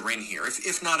factor in here,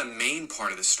 if not a main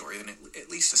part of the story, then at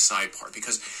least a side part,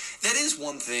 because that is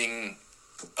one thing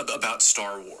about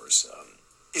Star Wars,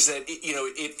 is that,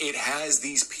 it has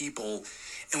these people,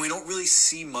 and we don't really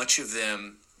see much of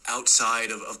them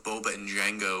outside of Boba and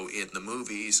Jango in the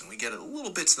movies, and we get a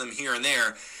little bits of them here and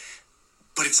there,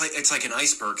 but it's like an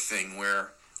iceberg thing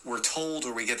where we're told,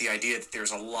 or we get the idea that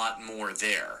there's a lot more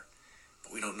there,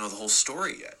 but we don't know the whole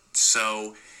story yet.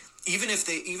 So even if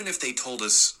they told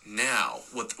us now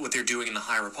what they're doing in the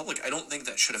High Republic, I don't think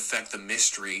that should affect the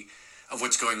mystery of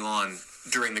what's going on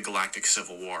during the Galactic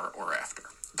Civil War or after.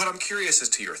 But I'm curious as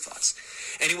to your thoughts.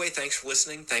 Anyway, thanks for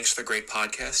listening. Thanks for the great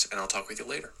podcast, and I'll talk with you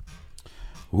later.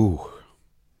 Ooh.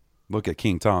 Look at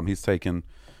King Tom. He's taking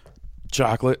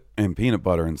chocolate and peanut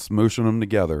butter and smooshing them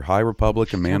together. High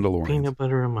Republic and Mandalorian. Peanut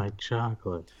butter in my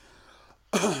chocolate.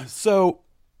 So,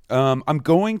 I'm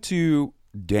going to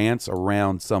dance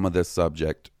around some of this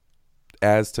subject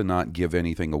as to not give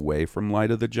anything away from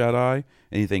Light of the Jedi,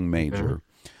 anything major.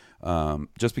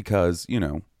 Just because, you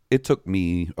know, it took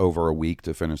me over a week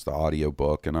to finish the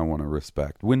audiobook, and I want to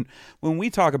respect. When we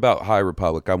talk about High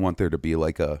Republic, I want there to be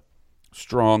like a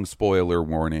strong spoiler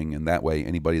warning, and that way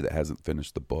anybody that hasn't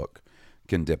finished the book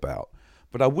can dip out.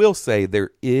 But I will say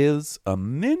there is a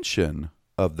mention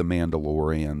of the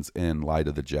Mandalorians in Light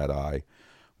of the Jedi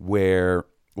where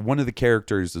one of the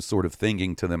characters is sort of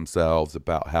thinking to themselves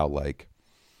about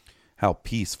how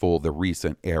peaceful the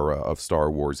recent era of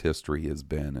Star Wars history has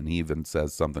been. And he even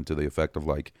says something to the effect of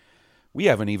like, we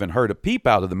haven't even heard a peep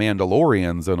out of the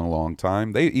Mandalorians in a long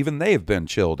time. They've been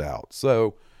chilled out.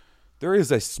 So there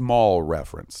is a small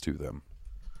reference to them.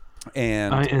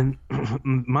 And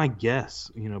my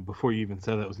guess, you know, before you even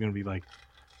said that, was going to be like,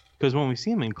 because when we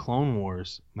see them in Clone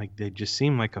Wars, like they just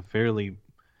seem like a fairly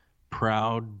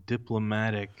proud,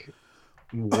 diplomatic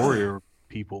warrior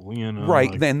people, you know.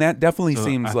 Right, like, and that definitely so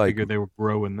seems I like figured they were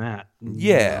growing that.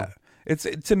 Yeah. You know? It's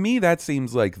to me that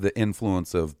seems like the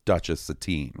influence of Duchess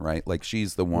Satine, right? Like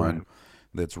she's the one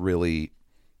that's really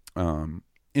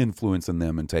influencing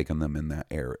them and taking them in that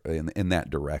era, in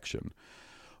that direction.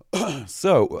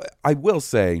 So I will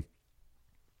say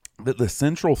that the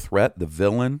central threat, the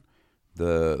villain,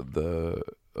 the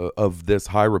of this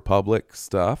High Republic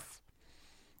stuff,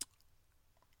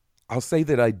 I'll say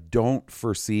that I don't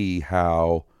foresee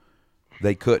how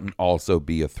they couldn't also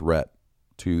be a threat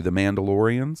to the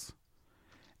Mandalorians.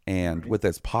 And with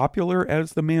as popular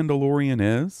as the Mandalorian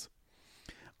is,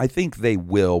 I think they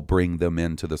will bring them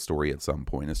into the story at some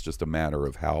point. It's just a matter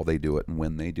of how they do it and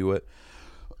when they do it.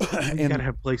 You gotta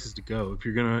have places to go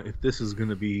if this is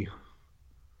gonna be,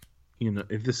 you know,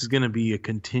 if this is gonna be a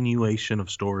continuation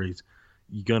of stories.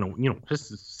 You gonna, you know,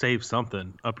 just save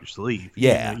something up your sleeve.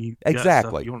 Yeah, you got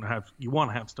exactly. Stuff you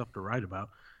want to have stuff to write about.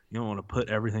 You don't want to put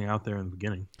everything out there in the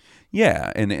beginning.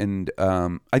 Yeah, and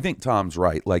I think Tom's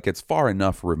right. Like it's far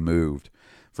enough removed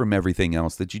from everything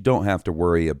else that you don't have to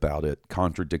worry about it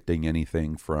contradicting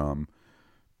anything from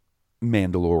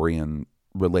Mandalorian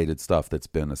related stuff that's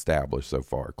been established so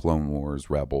far. Clone Wars,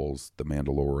 Rebels, The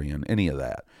Mandalorian, any of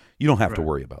that. You don't have to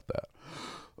worry about that.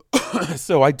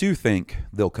 So I do think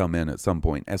they'll come in at some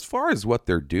point. As far as what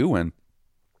they're doing,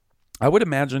 I would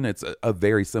imagine it's a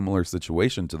very similar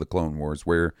situation to the Clone Wars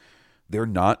where they're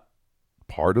not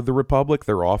part of the Republic.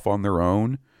 They're off on their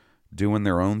own, doing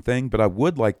their own thing. But I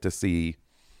would like to see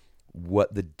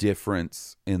what the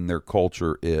difference in their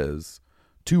culture is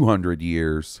 200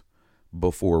 years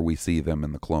before we see them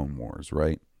in the Clone Wars,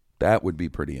 right? That would be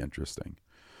pretty interesting.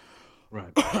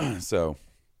 Right. So,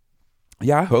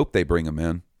 yeah, I hope they bring them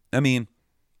in. I mean,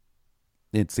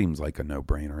 it seems like a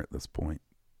no-brainer at this point.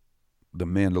 The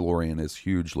Mandalorian is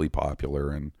hugely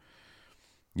popular, and,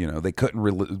 you know, they couldn't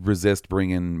resist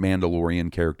bringing Mandalorian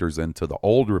characters into the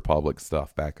Old Republic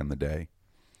stuff back in the day.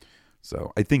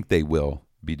 So I think they will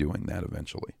be doing that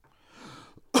eventually.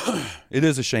 It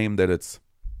is a shame that it's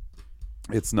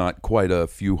not quite a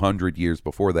few hundred years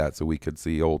before that, so we could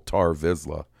see old Tar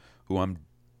Vizsla, who I'm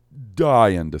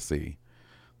dying to see.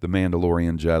 The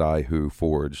Mandalorian Jedi who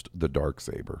forged the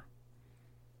Darksaber.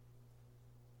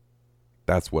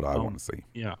 That's what I want to see.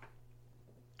 Yeah.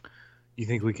 You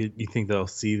think they'll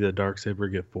see the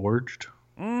Darksaber get forged?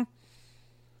 Not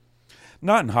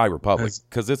in High Republic,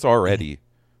 because it's already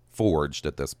forged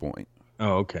at this point.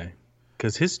 Oh, okay.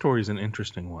 Because his story is an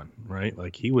interesting one, right?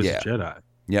 Like he was a Jedi.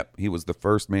 Yep, he was the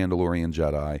first Mandalorian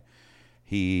Jedi.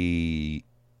 He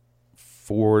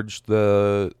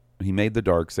made the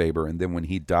Darksaber, and then when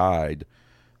he died,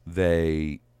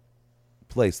 they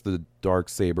placed the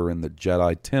Darksaber in the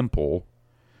Jedi Temple,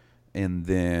 and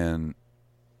then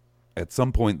at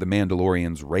some point the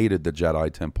Mandalorians raided the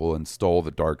Jedi Temple and stole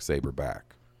the Darksaber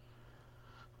back.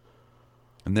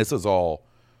 And this is all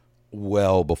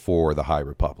well before the High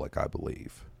Republic, I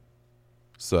believe.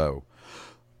 So,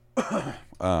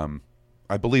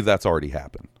 I believe that's already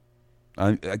happened.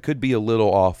 I could be a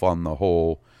little off on the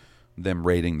whole them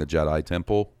raiding the Jedi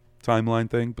Temple timeline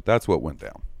thing, but that's what went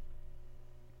down.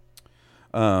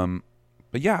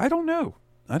 But yeah, I don't know.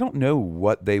 I don't know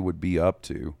what they would be up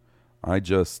to. I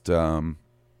just know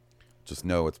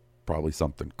it's probably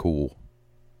something cool.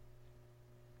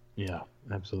 Yeah,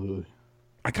 absolutely.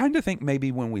 I kind of think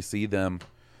maybe when we see them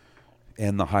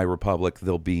in the High Republic,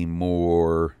 they'll be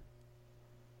more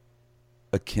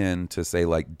akin to, say,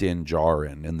 like Din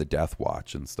Djarin in the Death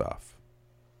Watch and stuff.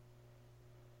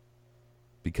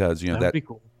 Because, you know, That'd be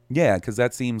cool. Yeah, because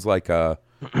that seems like a,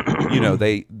 you know,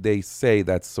 they say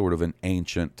that's sort of an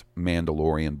ancient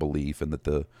Mandalorian belief, and that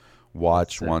the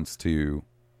Watch wants to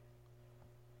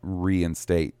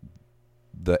reinstate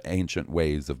the ancient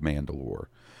ways of Mandalore.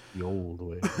 The old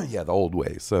way. Yeah, the old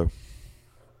way. So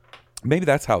maybe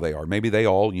that's how they are. Maybe they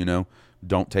all,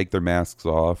 don't take their masks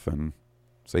off and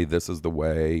say this is the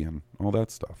way and all that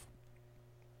stuff.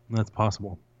 That's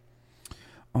possible.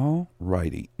 All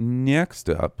righty. Next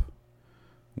up,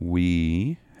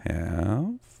 we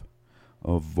have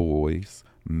a voice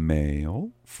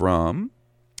mail from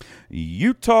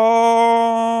Utah.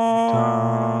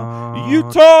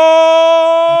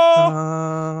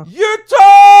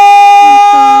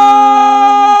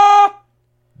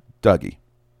 Dougie.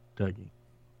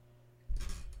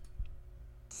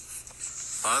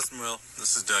 Will,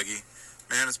 this is Dougie.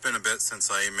 Man, it's been a bit since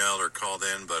I emailed or called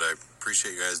in, but I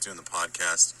appreciate you guys doing the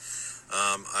podcast.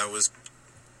 I was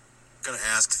going to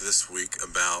ask this week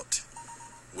about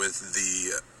with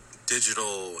the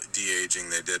digital de-aging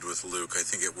they did with Luke. I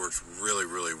think it worked really,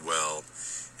 really well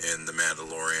in The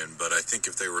Mandalorian, but I think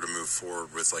if they were to move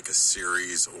forward with like a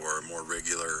series or more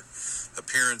regular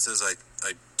appearances,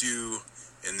 I do,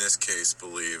 in this case,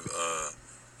 believe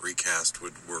recast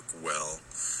would work well.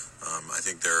 I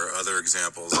think there are other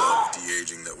examples of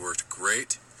de-aging that worked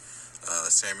great.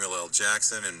 Samuel L.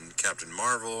 Jackson and Captain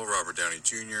Marvel, Robert Downey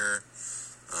Jr.,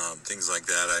 things like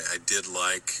that. I did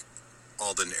like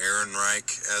Alden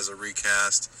Ehrenreich as a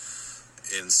recast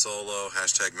in Solo.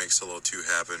 Hashtag make Solo 2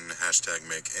 happen. Hashtag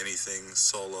make anything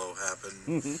Solo happen.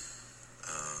 Mm-hmm.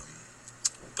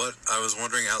 But I was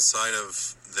wondering, outside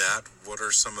of that, what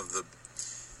are some of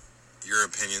your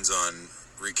opinions on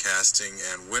recasting,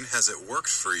 and when has it worked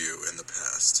for you in the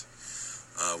past?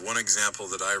 One example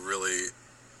that I really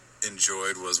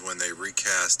enjoyed was when they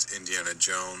recast Indiana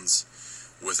Jones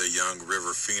with a young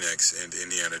River Phoenix in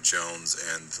Indiana Jones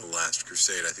and the Last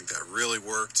Crusade. I think that really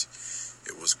worked.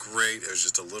 It was great. It was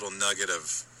just a little nugget of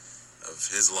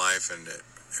his life, and it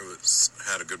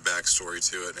had a good backstory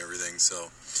to it and everything. So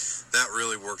that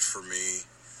really worked for me.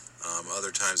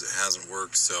 Other times it hasn't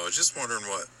worked. So I was just wondering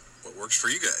what works for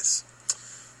you guys.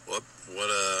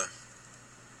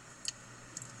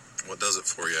 What does it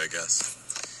for you, I guess.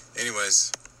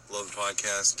 Anyways, love the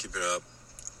podcast. Keep it up.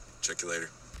 Check you later.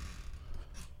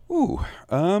 Ooh,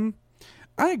 I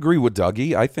agree with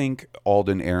Dougie. I think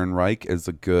Alden Ehrenreich is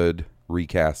a good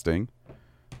recasting.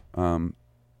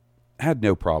 Had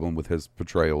no problem with his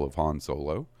portrayal of Han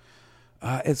Solo.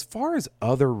 As far as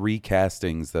other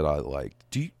recastings that I liked,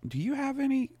 do you have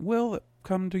any, Will, that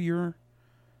come to your...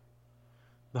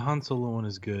 The Han Solo one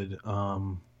is good. I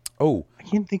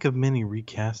can't think of many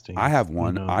recastings. I have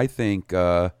one. I think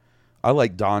I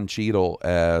like Don Cheadle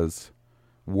as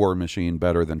War Machine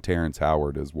better than Terrence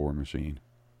Howard as War Machine.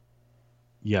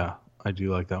 Yeah, I do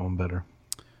like that one better.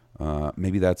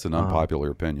 Maybe that's an unpopular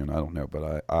opinion. I don't know,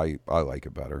 but I like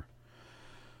it better.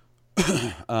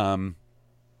 I'm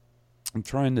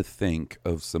trying to think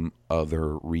of some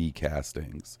other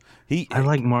recastings. I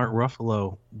like Mark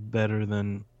Ruffalo better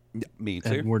than me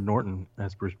too. Edward Norton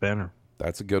as Bruce Banner.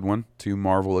 That's a good one. 2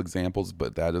 Marvel examples,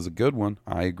 but that is a good one.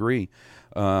 I agree.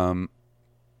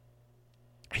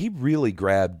 He really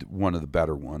grabbed one of the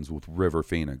better ones with River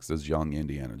Phoenix as young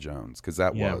Indiana Jones, because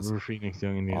that was River Phoenix,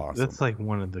 young Indiana. Awesome. That's like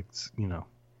one of the, that's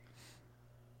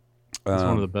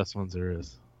one of the best ones there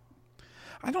is.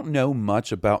 I don't know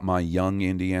much about my Young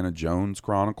Indiana Jones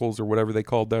Chronicles or whatever they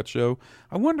called that show.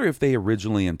 I wonder if they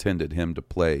originally intended him to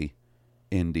play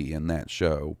Indy in that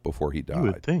show before he died.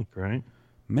 You would think, right?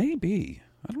 Maybe.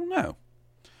 I don't know.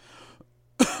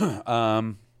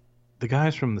 The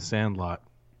guys from The Sandlot,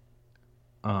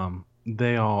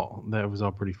 that was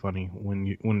all pretty funny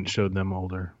when it showed them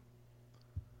older.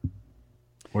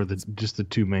 Or just the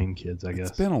 2 main kids, I guess.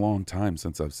 It's been a long time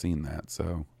since I've seen that,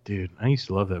 so. Dude, I used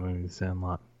to love that movie, The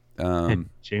Sandlot. Had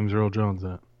James Earl Jones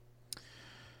in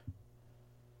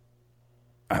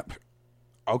it.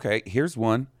 Okay, here's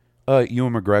one.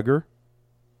 Ewan McGregor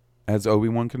as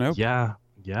Obi-Wan Kenobi. Yeah.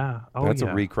 That's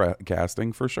a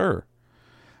recasting for sure.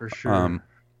 For sure.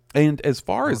 And as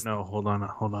far as... No, hold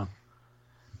on.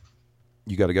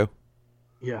 You got to go?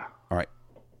 Yeah. All right.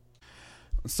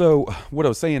 So what I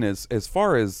was saying is, as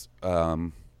far as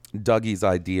Dougie's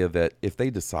idea that if they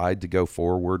decide to go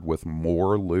forward with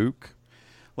more Luke,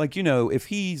 like, if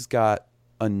he's got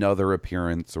another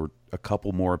appearance or a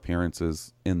couple more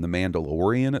appearances in The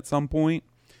Mandalorian at some point,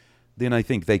 then I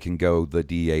think they can go the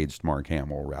de-aged Mark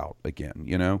Hamill route again,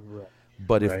 Right.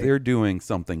 But if they're doing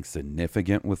something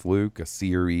significant with Luke, a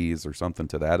series or something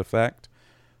to that effect,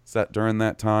 set during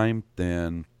that time,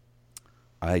 then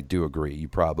I do agree. You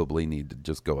probably need to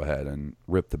just go ahead and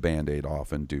rip the Band-Aid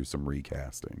off and do some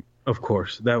recasting. Of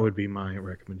course. That would be my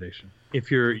recommendation.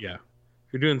 If you're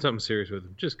doing something serious with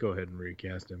him, just go ahead and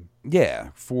recast him. Yeah,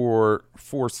 for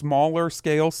smaller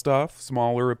scale stuff,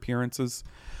 smaller appearances,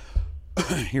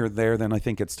 here or there, then I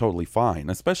think it's totally fine.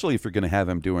 Especially if you're going to have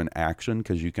him doing action,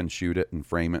 because you can shoot it and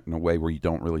frame it in a way where you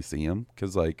don't really see him.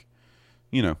 Because, like,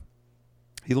 you know,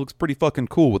 he looks pretty fucking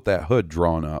cool with that hood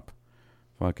drawn up,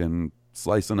 fucking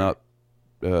slicing up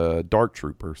dark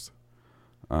troopers.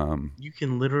 You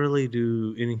can literally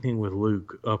do anything with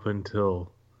Luke up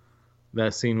until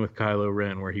that scene with Kylo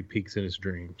Ren where he peeks in his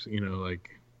dreams. You know, like,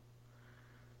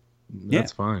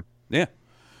 that's fine. Yeah.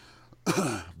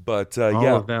 But all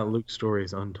yeah, of that Luke story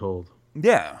is untold.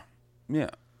 Yeah.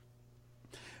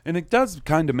 And it does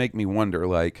kind of make me wonder,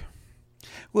 like,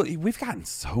 well, we've gotten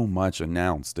so much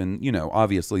announced, and, you know,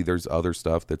 obviously there's other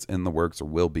stuff that's in the works or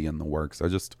will be in the works.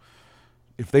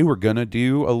 If they were going to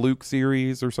do a Luke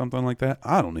series or something like that,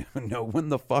 I don't even know when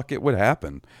the fuck it would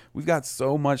happen. We've got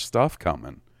so much stuff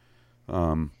coming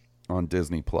on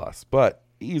Disney Plus, but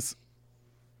he's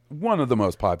one of the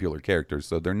most popular characters,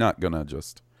 so they're not going to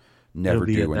just never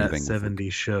do anything. It'll be that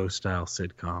 70s show style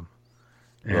sitcom,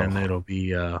 and it'll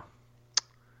be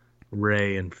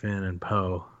Rey and Finn and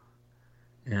Poe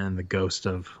and the ghost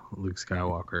of Luke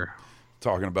Skywalker.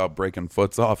 Talking about breaking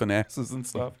foots off and asses and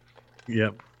stuff.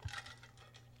 Yep.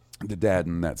 The dad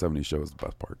in that 70s show is the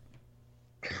best part.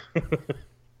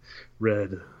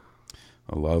 Red.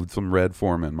 I loved some Red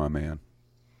Foreman, my man.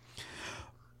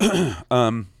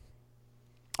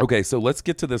 Okay, so let's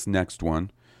get to this next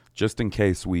one, just in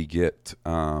case we get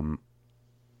well,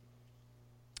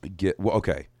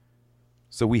 okay.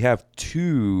 So we have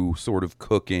two sort of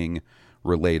cooking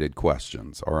related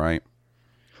questions, all right?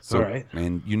 So, all right.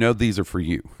 And you know these are for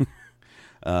you.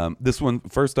 This one,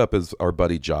 first up, is our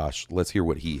buddy Josh. Let's hear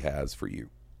what he has for you.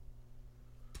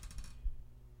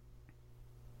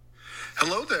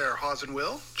 Hello there, Hawes and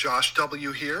Will. Josh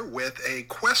W. here with a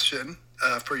question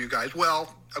for you guys.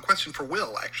 Well, a question for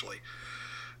Will, actually.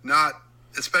 Not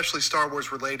especially Star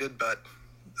Wars related, but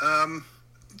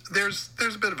there's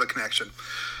a bit of a connection.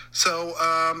 So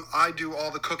I do all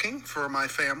the cooking for my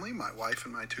family, my wife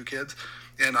and my two kids,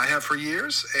 and I have for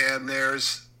years, and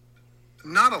there's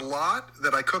not a lot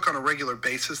that I cook on a regular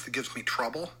basis that gives me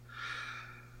trouble,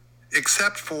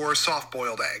 except for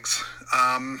soft-boiled eggs.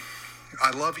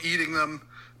 I love eating them,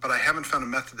 but I haven't found a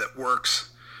method that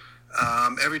works.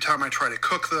 Every time I try to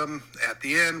cook them, at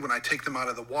the end, when I take them out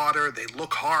of the water, they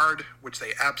look hard, which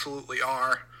they absolutely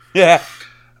are. Yeah.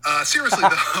 Seriously,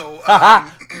 though,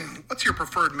 what's your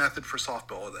preferred method for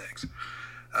soft-boiled eggs?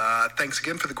 Thanks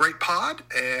again for the great pod,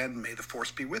 and may the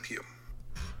force be with you.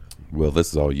 Well, this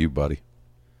is all you, buddy.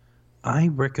 I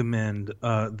recommend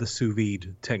the sous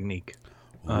vide technique,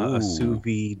 a sous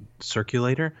vide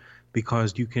circulator,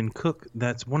 because you can cook.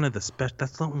 That's one of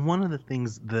the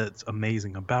things that's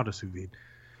amazing about a sous vide,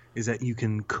 is that you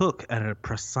can cook at a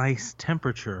precise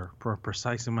temperature for a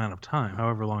precise amount of time,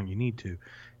 however long you need to,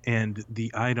 and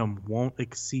the item won't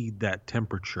exceed that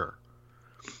temperature,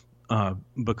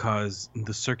 because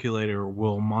the circulator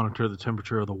will monitor the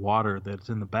temperature of the water that's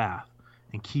in the bath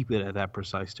and keep it at that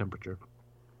precise temperature,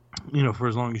 you know, for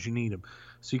as long as you need them.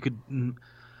 So you could,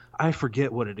 I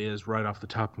forget what it is right off the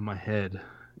top of my head,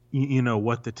 you know,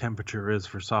 what the temperature is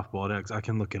for soft-boiled eggs. I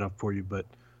can look it up for you, but,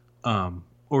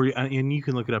 and you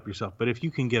can look it up yourself. But if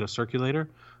you can get a circulator,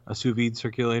 a sous vide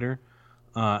circulator,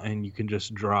 and you can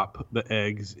just drop the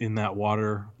eggs in that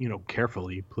water, you know,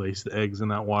 carefully place the eggs in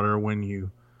that water when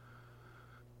you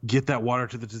get that water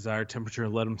to the desired temperature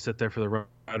and let them sit there for the right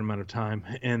amount of time.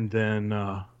 And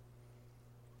then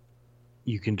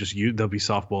you can just use, they'll be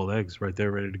soft-boiled eggs right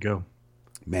there ready to go.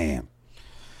 Man,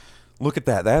 look at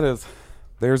that.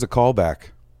 There's a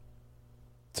callback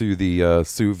to the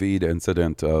sous vide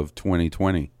incident of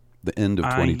 2020, the end of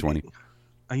 2020.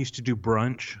 I used to do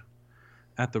brunch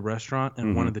at the restaurant,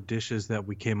 and one of the dishes that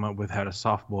we came up with had a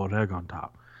soft-boiled egg on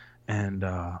top. And,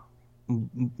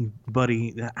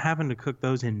 buddy, having to cook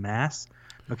those in mass,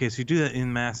 okay, so you do that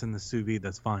in mass in the sous vide,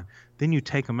 that's fine. Then you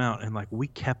take them out, and, like, we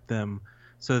kept them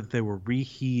so that they were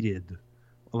reheated.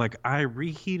 Like, I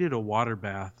reheated a water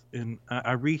bath, and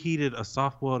I reheated a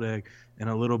soft-boiled egg and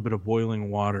a little bit of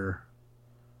boiling water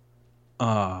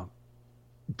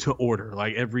to order.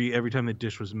 Like, every time the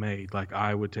dish was made, like,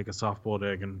 I would take a soft-boiled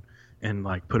egg and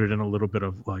like put it in a little bit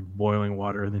of like boiling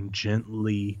water and then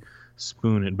gently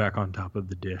spoon it back on top of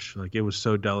the dish. Like, it was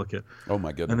so delicate. Oh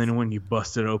my goodness. And then when you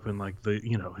bust it open, like,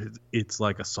 it's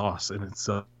like a sauce in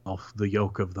itself, the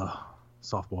yolk of the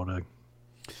soft-boiled egg.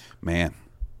 Man,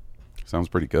 sounds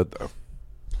pretty good though.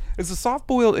 Is a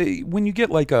soft-boiled, when you get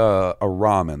like a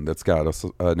ramen that's got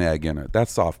an egg in it,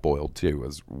 that's soft-boiled too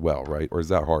as well, right? Or is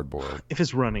that hard-boiled? If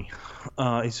it's runny.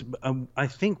 I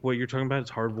think what you're talking about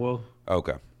is hard-boiled.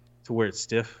 Okay. To where it's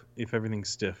stiff. If everything's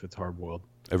stiff, it's hard-boiled.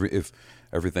 If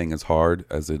everything is hard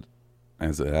as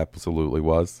As it absolutely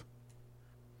was.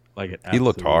 Like it. He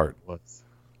looked hard. Was.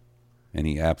 And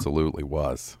he absolutely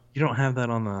was. You don't have that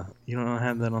on the. You don't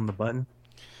have that on the button.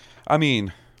 I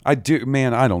mean, I do.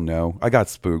 Man, I don't know. I got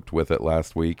spooked with it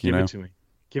last week. You know. Give it to me.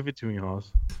 Give it to me,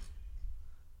 Hoss.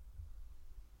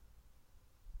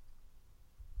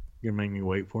 You're gonna make me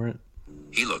wait for it.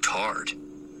 He looked hard,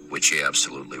 which he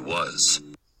absolutely was.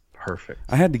 Perfect.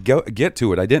 I had to get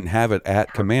to it. I didn't have it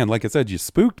at command. Like I said, you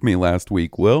spooked me last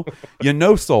week, Will. You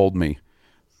no-sold me.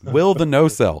 Will the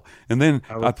no-sell. And then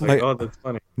I play. Like, oh, that's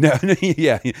funny. No,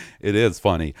 yeah, it is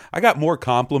funny. I got more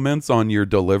compliments on your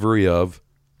delivery of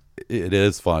it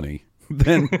is funny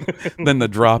than the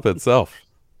drop itself.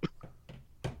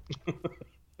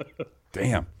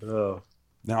 Damn. Oh.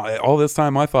 Now, all this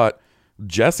time I thought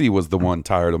Jesse was the one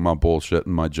tired of my bullshit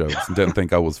and my jokes and didn't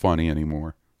think I was funny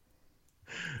anymore.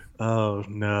 Oh,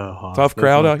 no. Hoss, tough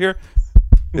crowd out here.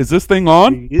 Is this thing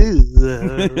on?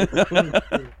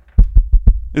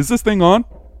 Is this thing on?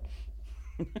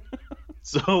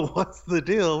 So what's the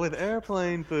deal with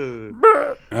airplane food?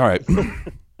 All right.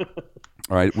 All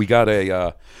right. We got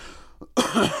a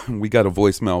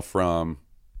voicemail from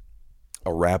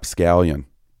a rapscallion.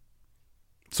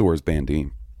 Soares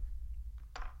Bandine.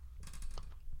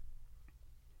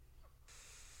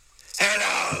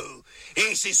 Hello,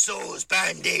 this is Soares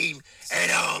Bandine,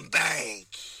 and I'm back.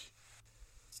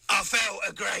 I felt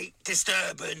a great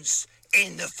disturbance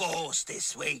in the force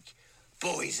this week,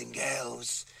 boys and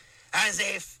girls, as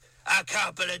if a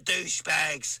couple of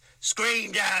douchebags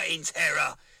screamed out in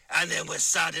terror and then were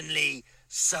suddenly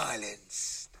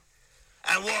silenced.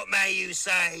 And what may you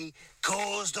say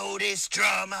caused all this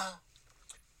drama?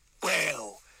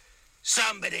 Well,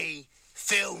 somebody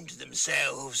filmed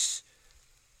themselves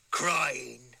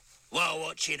crying while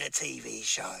watching a TV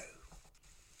show.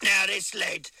 Now, this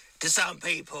led to some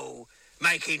people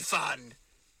making fun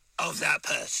of that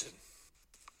person.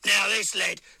 Now, this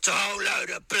led to a whole load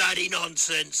of bloody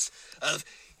nonsense of,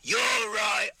 you're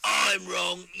right, I'm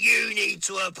wrong, you need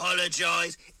to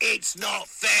apologise, it's not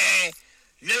fair,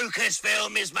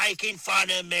 Lucasfilm is making fun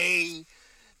of me,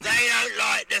 they don't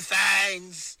like the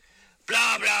fans,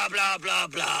 blah, blah, blah, blah,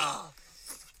 blah.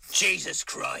 Jesus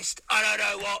Christ, I don't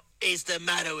know what is the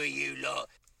matter with you lot.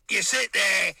 You sit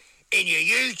there in your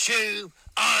YouTube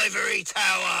ivory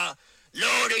tower,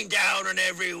 lording down on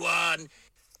everyone,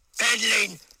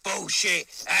 peddling bullshit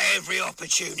at every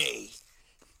opportunity.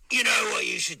 You know what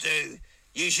you should do?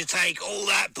 You should take all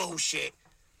that bullshit,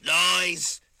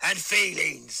 lies and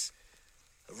feelings,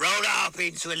 roll it up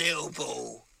into a little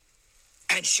ball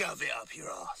and shove it up your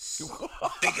ass.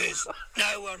 Because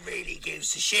no one really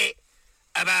gives a shit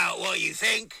about what you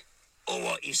think or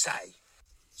what you say.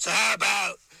 So how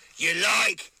about you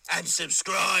like and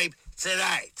subscribe to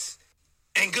that?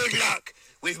 And good luck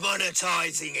with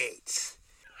monetizing it.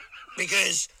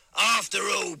 Because after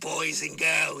all, boys and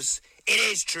girls, it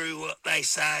is true what they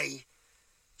say.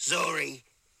 Sorry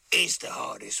is the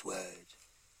hardest word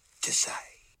to say.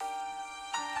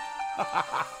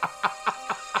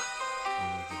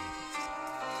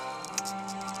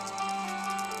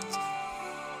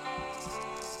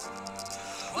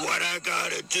 What I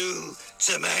gotta do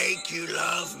to make you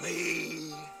love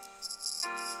me?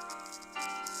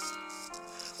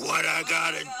 What I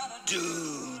gotta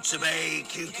do to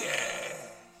make you care?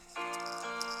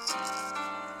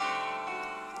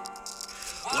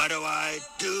 What do I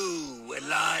do when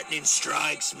lightning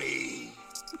strikes me?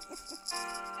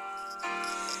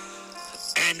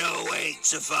 And I wait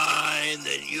to find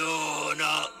that you're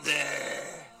not there.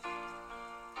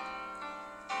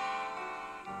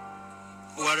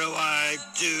 What do I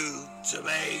do to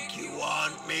make you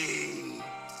want me?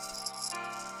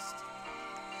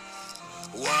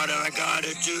 What do I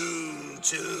gotta do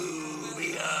to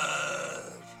be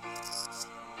heard?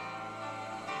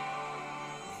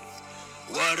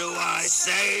 What do I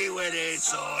say when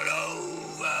it's all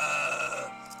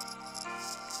over?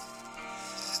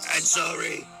 And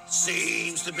sorry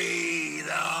seems to be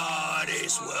the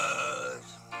hardest word.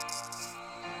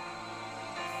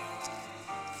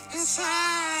 It's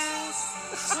sad,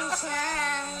 so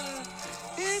sad.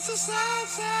 It's a sad,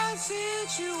 sad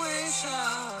situation.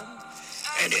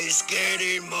 And it's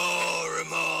getting more and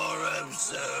more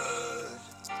absurd.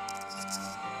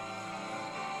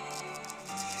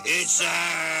 It's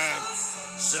sad,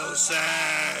 so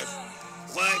sad.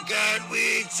 Why can't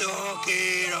we talk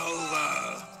it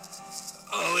over?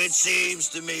 Oh, it seems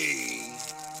to me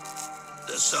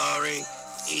the sorry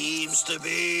seems to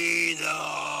be the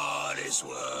hardest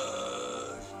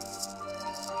word.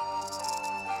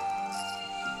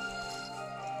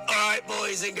 All right,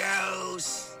 boys and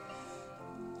girls,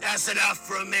 that's enough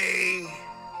from me.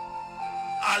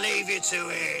 I'll leave you to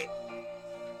it.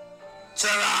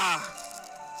 Ta-ra,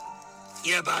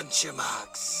 you bunch of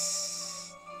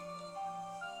mugs.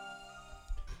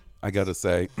 I gotta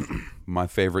say, my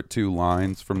favorite 2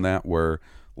 lines from that were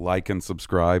like and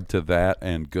subscribe to that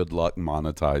and good luck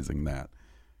monetizing that.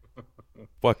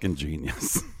 Fucking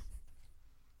genius.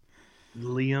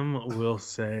 Liam will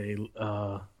say,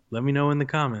 let me know in the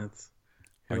comments.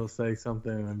 He'll say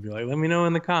something and be like, let me know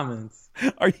in the comments.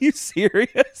 Are you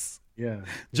serious? Yeah.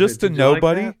 Just to Did you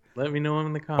nobody? like that? Let me know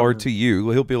in the comments. Or to you.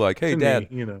 He'll be like, hey, To me, Dad,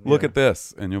 you know, look yeah. at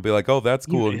this. And you'll be like, oh, that's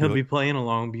cool. And He'll be be like, playing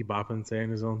along, be bopping,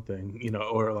 saying his own thing,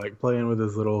 or like playing with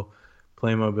his little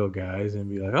Playmobil guys and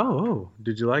be like, oh,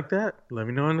 did you like that? Let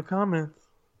me know in the comments.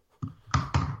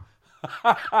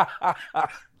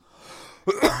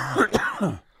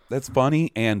 that's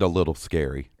funny and a little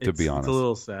scary, to be honest. It's a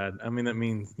little sad. I mean, that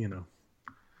means,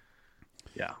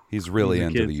 yeah. He's really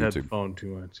into the kids had YouTube. phone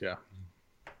too much, yeah.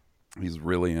 He's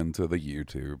really into the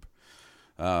YouTube.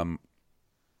 Man,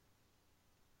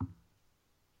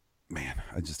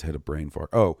 I just had a brain fart.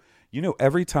 Oh,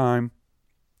 every time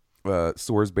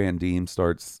Soars Bandim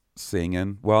starts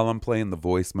singing while I'm playing the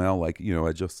voicemail, like,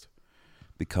 I just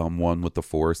become one with the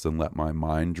force and let my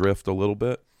mind drift a little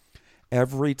bit.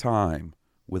 Every time,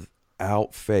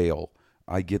 without fail,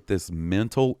 I get this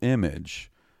mental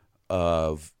image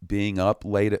of being up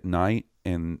late at night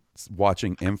and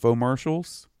watching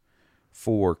infomercials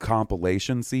for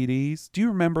compilation CDs. Do you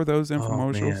remember those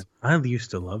infomercials? Oh, man. I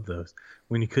used to love those.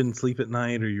 When you couldn't sleep at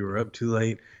night or you were up too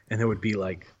late, and it would be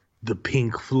like the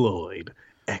Pink Floyd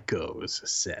Echoes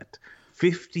set.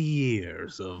 50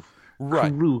 years of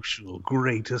crucial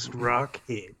greatest rock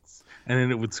hits. And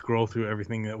then it would scroll through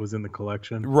everything that was in the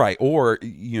collection. Right. Or,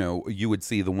 you would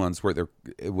see the ones where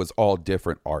it was all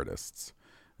different artists.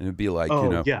 And it'd be like,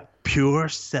 yeah, pure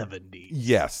 70s.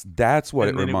 Yes, that's what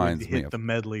it reminds me hit of. The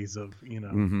medleys of,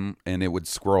 Mm-hmm. And it would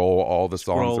scroll all the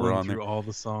songs that are on there. all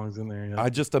the songs in there. Yeah. I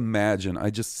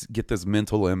just get this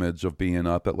mental image of being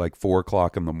up at like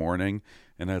 4:00 in the morning,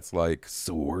 and it's like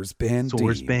Soars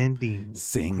Bandim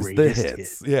sings the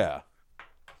hits. Yeah.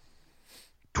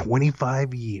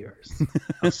 25 years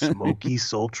of smoky,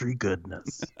 sultry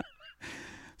goodness.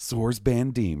 Soars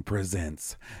Bandim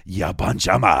presents Ya Bunch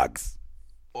of Mugs.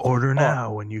 Order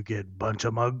now when you get Bunch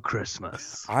of Mug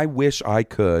Christmas. I wish I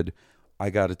could. I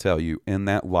got to tell you, in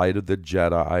that Light of the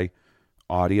Jedi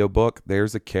audiobook,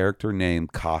 there's a character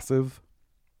named Kosiv,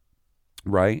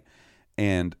 right?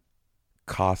 And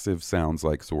Kosiv sounds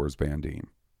like Soars Bandim.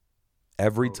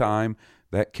 Every time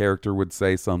that character would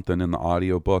say something in the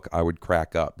audiobook, I would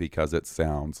crack up because it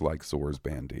sounds like Soars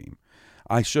Bandim.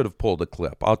 I should have pulled a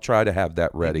clip. I'll try to have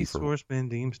that ready. Maybe Soars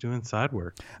Bandim's doing side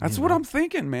work. That's what I'm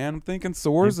thinking, man. I'm thinking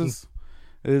Soars is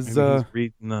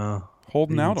reading,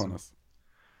 holding out on us.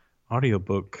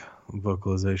 Audiobook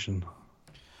vocalization.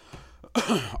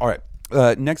 All right.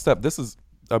 Next up, this is,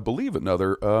 I believe,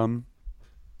 another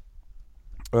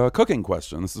cooking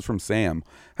question. This is from Sam.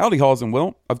 Howdy, Halls and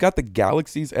Will. I've got the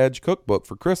Galaxy's Edge cookbook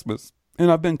for Christmas, and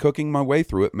I've been cooking my way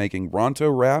through it, making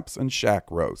Ronto wraps and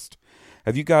shack roast.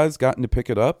 Have you guys gotten to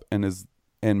pick it up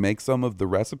and make some of the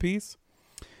recipes?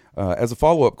 As a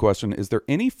follow-up question, is there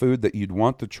any food that you'd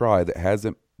want to try that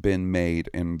hasn't been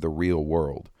made in the real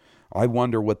world? I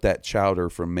wonder what that chowder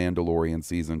from Mandalorian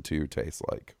Season 2 tastes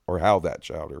like, or how that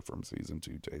chowder from Season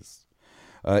 2 tastes.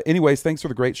 Anyways, thanks for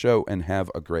the great show, and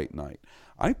have a great night.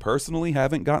 I personally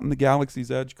haven't gotten the Galaxy's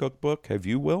Edge cookbook. Have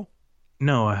you, Will?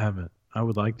 No, I haven't. I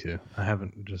would like to. I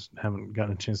haven't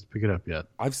gotten a chance to pick it up yet.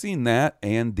 I've seen that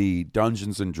and the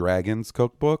Dungeons and Dragons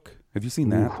cookbook. Have you seen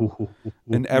that?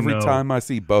 And every time I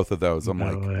see both of those, I'm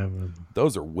like,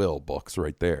 those are Will books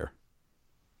right there.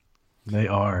 They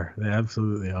are. They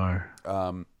absolutely are.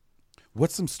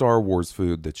 What's some Star Wars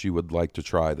food that you would like to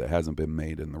try that hasn't been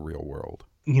made in the real world?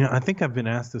 I think I've been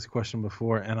asked this question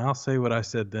before, and I'll say what I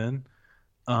said then.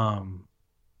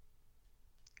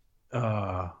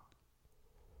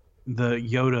 The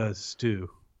Yoda stew.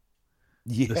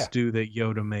 Yeah. The stew that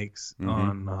Yoda makes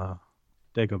on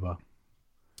Dagobah.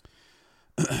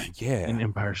 Yeah. In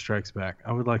Empire Strikes Back.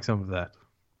 I would like some of that.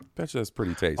 Bet you that's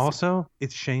pretty tasty. Also,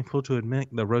 it's shameful to admit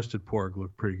the roasted pork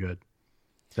looked pretty good.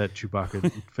 That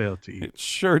Chewbacca failed to eat. It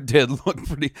sure did look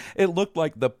pretty. It looked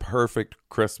like the perfect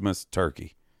Christmas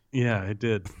turkey. Yeah, it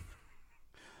did.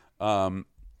 I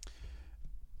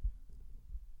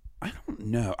don't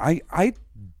know. I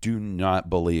do not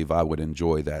believe I would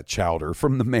enjoy that chowder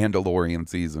from the Mandalorian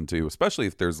Season 2, especially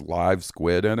if there's live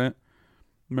squid in it.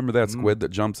 Remember that squid that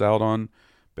jumps out on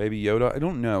Baby Yoda? I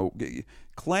don't know.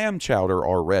 Clam chowder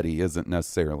already isn't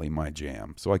necessarily my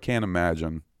jam, so I can't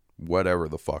imagine whatever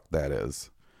the fuck that is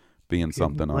being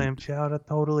something. Clam chowder,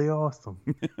 totally awesome.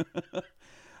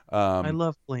 I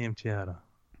love clam chowder.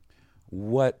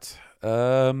 What?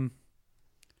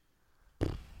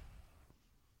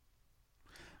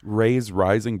 Ray's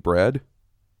Rising Bread?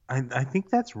 I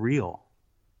think that's real.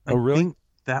 Oh, really? I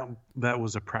think that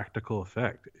was a practical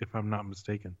effect, if I'm not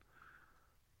mistaken.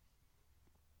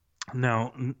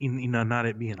 Now, not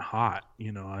it being hot,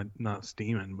 not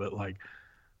steaming, but like,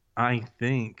 I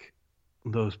think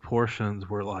those portions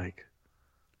were like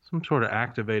some sort of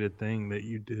activated thing that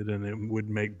you did, and it would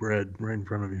make bread right in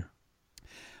front of you.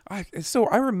 So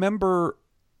I remember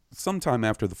sometime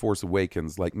after The Force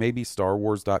Awakens, like maybe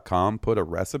StarWars.com put a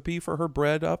recipe for her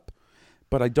bread up,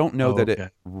 but I don't know that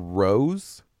it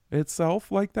rose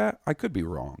itself like that. I could be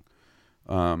wrong.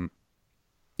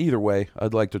 Either way,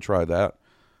 I'd like to try that.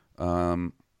 I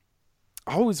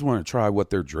always want to try what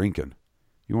they're drinking.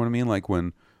 You know what I mean? Like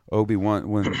when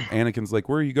Anakin's like,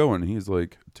 "Where are you going?" And he's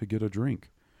like, "To get a drink."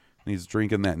 And he's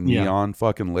drinking that neon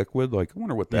fucking liquid. Like, I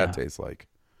wonder what that tastes like.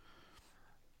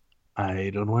 I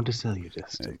don't want to sell you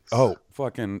this. Oh,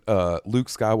 fucking Luke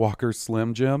Skywalker's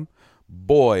Slim Jim.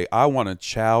 Boy, I want to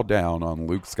chow down on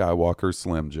Luke Skywalker's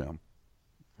Slim Jim.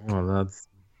 Well,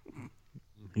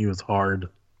 he was hard.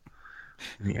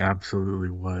 He absolutely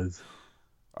was.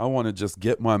 I want to just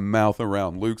get my mouth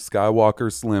around Luke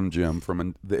Skywalker's Slim Jim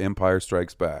from The Empire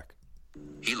Strikes Back.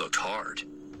 He looked hard,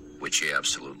 which he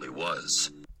absolutely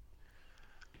was.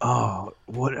 Oh,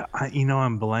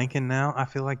 I'm blanking now. I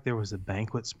feel like there was a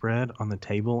banquet spread on the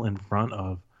table in front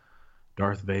of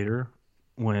Darth Vader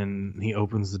when he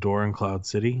opens the door in Cloud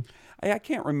City. I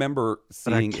can't remember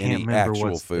seeing any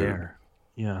actual food. There.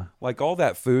 Yeah. Like all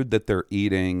that food that they're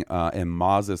eating in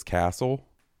Maz's castle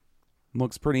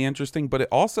looks pretty interesting, but it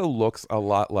also looks a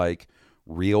lot like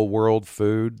real world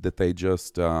food that they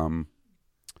just that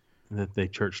they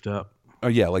churched up. Oh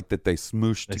yeah, like that they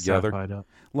smooshed together. Up.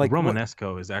 Like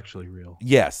Romanesco is actually real.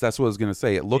 Yes, that's what I was gonna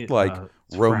say. It looked like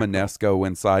Romanesco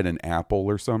inside an apple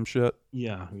or some shit.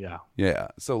 Yeah. Yeah.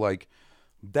 So like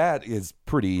that is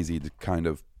pretty easy to kind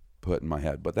of put in my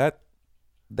head. But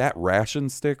that ration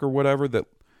stick or whatever that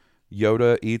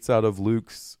Yoda eats out of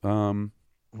Luke's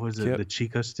was it the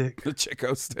Chico stick? The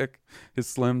Chico stick, his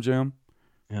Slim Jim.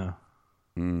 Yeah.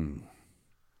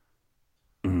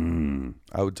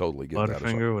 I would totally get that.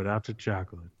 Butterfinger without the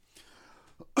chocolate.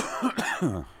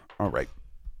 All right.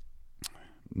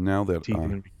 Now that teeth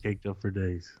gonna be caked up for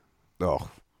days. Oh,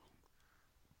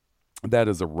 that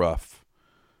is a rough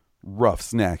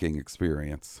snacking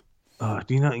experience.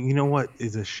 Do you know what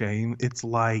is a shame? It's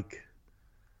like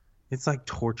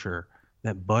torture.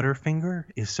 That Butterfinger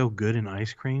is so good in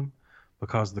ice cream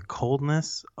because the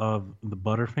coldness of the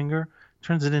Butterfinger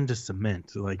turns it into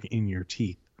cement, like in your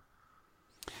teeth.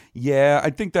 Yeah, I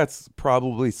think that's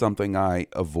probably something I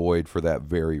avoid for that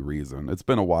very reason. It's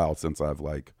been a while since I've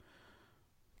like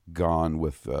gone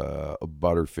with a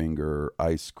Butterfinger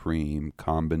ice cream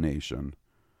combination.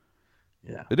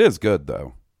 Yeah. It is good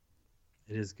though.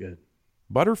 It is good.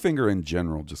 Butterfinger in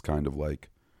general just kind of like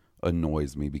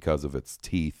annoys me because of its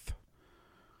teeth.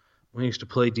 When I used to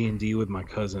play D&D with my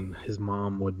cousin, his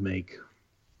mom would make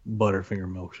Butterfinger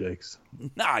milkshakes.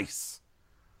 Nice.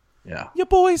 Yeah. You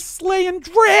boys slaying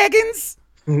dragons?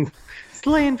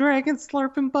 Slaying dragons,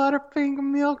 slurping Butterfinger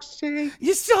milkshake.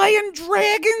 You slaying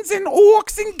dragons and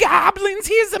orcs and goblins?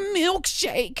 Here's a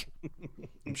milkshake.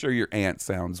 I'm sure your aunt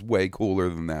sounds way cooler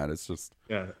than that. It's just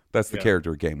that's the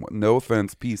character game. No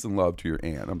offense, peace and love to your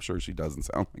aunt. I'm sure she doesn't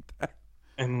sound like that.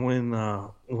 And when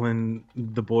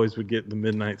the boys would get the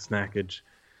midnight snackage,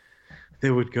 they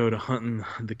would go to hunting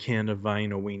the can of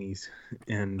Vienna weenies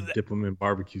and dip them in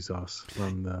barbecue sauce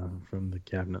from the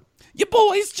cabinet. You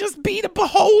boys just beat a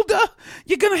beholder.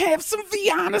 You're gonna have some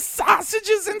Vienna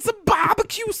sausages and some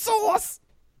barbecue sauce.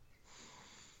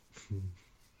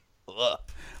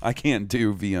 I can't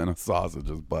do Vienna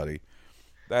sausages, buddy.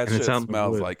 That shit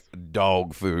smells like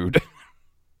dog food.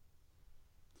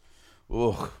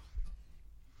 Ugh.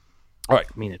 All right.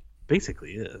 I mean, it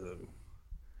basically is.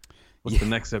 What's the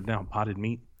next step down? Potted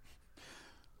meat?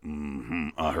 Mm-hmm.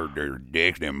 I heard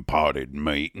there's them potted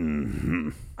meat. Mm-hmm.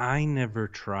 I never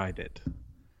tried it.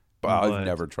 But I've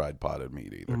never tried potted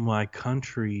meat either. My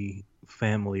country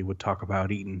family would talk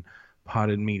about eating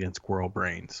potted meat and squirrel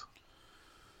brains.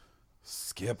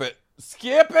 Skip it.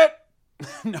 Skip it!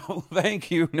 No,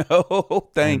 thank you. No,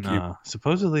 thank you.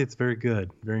 Supposedly it's very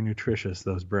good. Very nutritious,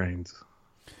 those brains.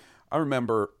 I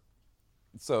remember...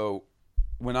 So,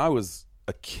 when I was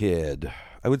a kid,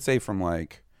 I would say from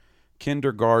like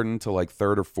kindergarten to like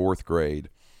 3rd or 4th grade,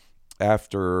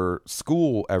 after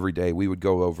school every day, we would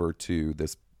go over to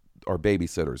our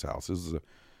babysitter's house. This is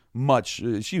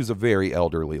she was a very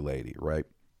elderly lady, right?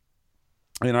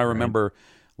 And I remember,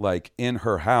 like, in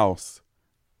her house,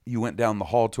 you went down the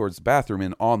hall towards the bathroom,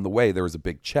 and on the way, there was a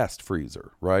big chest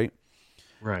freezer, right?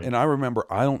 Right. And I remember,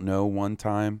 I don't know, one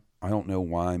time, I don't know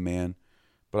why, man,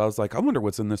 but I was like, I wonder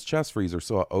what's in this chest freezer.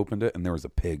 So I opened it, and there was a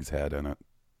pig's head in it.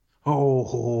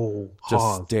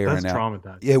 Just staring that's at.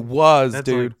 Traumatizing. It was, that's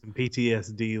dude. Like some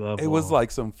PTSD level. It was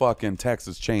like some fucking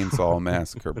Texas Chainsaw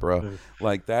Massacre, bro.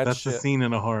 Like that. That's shit. the scene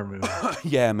in a horror movie.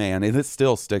 Yeah, man, and it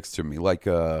still sticks to me. Like,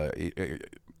 no,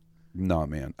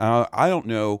 man. I don't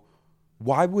know.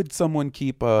 Why would someone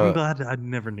keep I'm glad I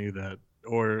never knew that,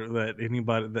 or that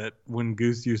anybody that when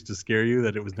Goose used to scare you,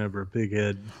 that it was never a big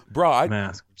head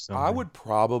mask or something. I would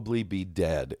probably be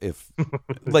dead if,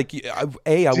 like,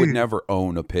 I would never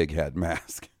own a pig head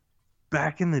mask.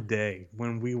 Back in the day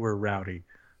when we were rowdy,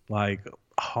 like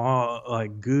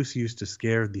Goose used to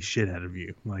scare the shit out of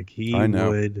you. Like he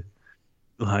would,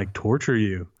 like, torture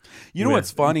you. You know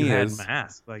what's funny is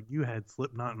masks. Like you had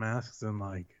Slipknot masks and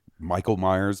like Michael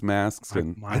Myers masks,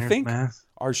 and I think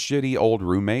our shitty old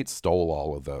roommates stole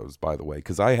all of those, by the way,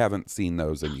 because I haven't seen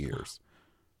those in years.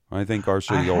 I think our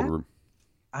shitty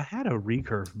I had a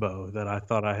recurve bow that I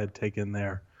thought I had taken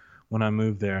there when I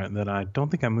moved there, and that I don't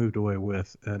think I moved away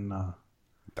with, and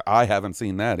I haven't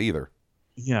seen that either.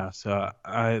 Yeah, so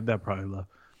that probably left.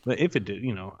 But if it did,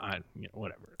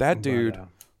 whatever. That dude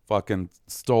fucking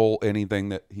stole anything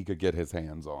that he could get his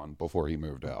hands on before he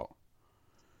moved out.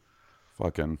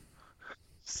 Fucking.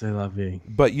 C'est la vie.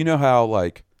 But you know how,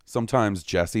 like, sometimes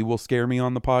Jesse will scare me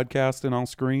on the podcast and I'll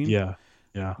scream? Yeah,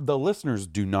 yeah. The listeners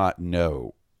do not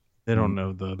know. They don't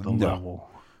know the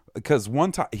level. Because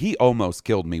one time, he almost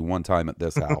killed me one time at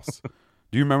this house.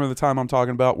 Do you remember the time I'm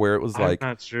talking about where it was like... I'm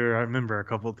not sure. I remember a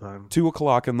couple times.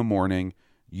 2:00 in the morning.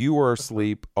 You were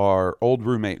asleep. Our old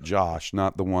roommate, Josh,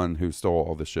 not the one who stole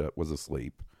all the shit, was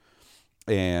asleep.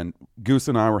 And Goose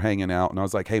and I were hanging out, and I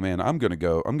was like, hey, man, I'm going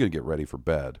to get ready for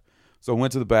bed. So I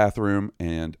went to the bathroom,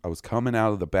 and I was coming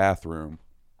out of the bathroom,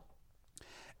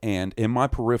 and in my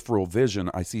peripheral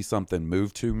vision, I see something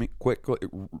move to me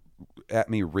at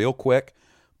me real quick,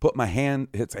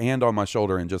 hits hand on my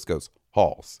shoulder, and just goes,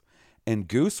 Halls. And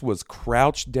Goose was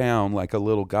crouched down like a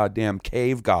little goddamn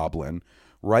cave goblin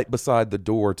right beside the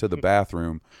door to the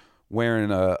bathroom,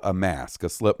 wearing a mask, a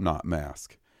Slipknot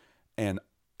mask. And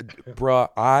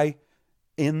bruh,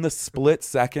 in the split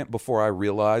second before I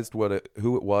realized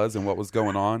who it was and what was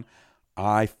going on,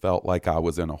 I felt like I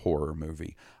was in a horror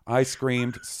movie. I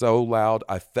screamed so loud,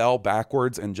 I fell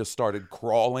backwards and just started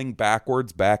crawling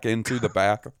backwards back into the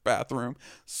bathroom,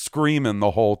 screaming the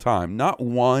whole time. Not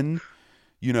one,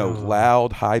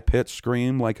 loud, high-pitched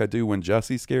scream like I do when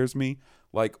Jesse scares me.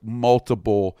 Like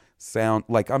multiple sound.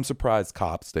 Like, I'm surprised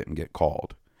cops didn't get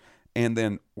called. And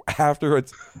then after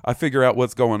I figure out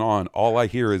what's going on, all I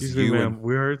hear is we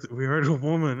heard a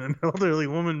woman, an elderly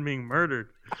woman, being murdered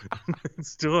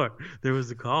next door. There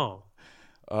was a call.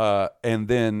 And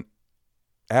then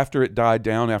after it died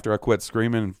down, after I quit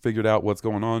screaming and figured out what's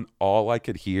going on, all I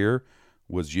could hear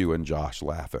was you and Josh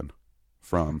laughing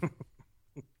from.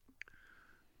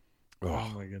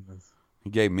 Oh my goodness. He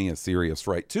gave me a serious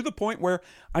fright, to the point where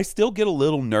I still get a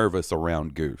little nervous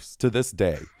around Goose to this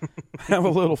day. I have a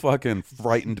little fucking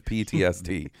frightened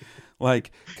PTSD.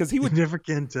 Like, because he would... You never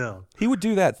can tell. He would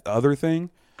do that other thing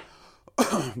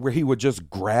where he would just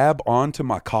grab onto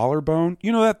my collarbone.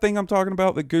 You know that thing I'm talking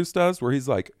about that Goose does, where he's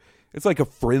like... It's like a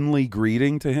friendly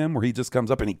greeting to him, where he just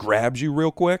comes up and he grabs you real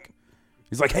quick.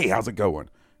 He's like, hey, how's it going?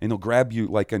 And he'll grab you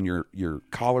like on your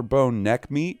collarbone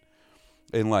neck meat.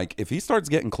 And like, if he starts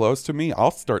getting close to me,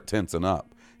 I'll start tensing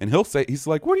up. And he's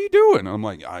like, what are you doing? And I'm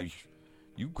like,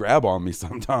 you grab on me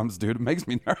sometimes, dude. It makes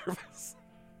me nervous.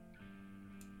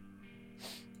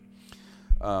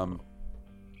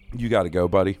 You got to go,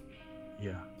 buddy.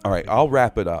 Yeah. All right. I'll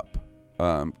wrap it up.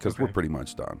 Cause we're pretty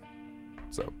much done.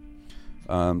 So,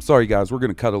 sorry guys, we're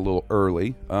going to cut a little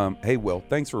early. Hey, Will,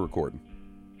 thanks for recording.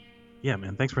 Yeah,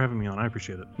 man. Thanks for having me on. I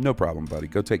appreciate it. No problem, buddy.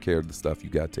 Go take care of the stuff you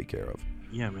got to take care of.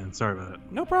 Yeah, man. Sorry about it.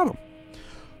 No problem.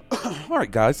 All right,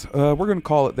 guys. We're going to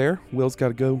call it there. Will's got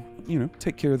to go,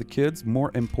 take care of the kids.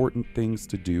 More important things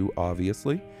to do,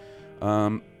 obviously.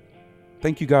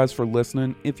 Thank you guys for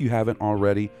listening. If you haven't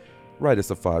already, write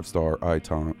us a 5-star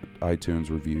iTunes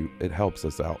review. It helps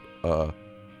us out a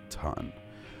ton.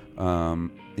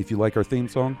 If you like our theme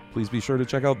song, please be sure to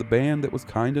check out the band that was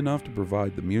kind enough to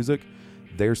provide the music.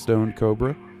 They're Stoned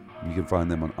Cobra. You can find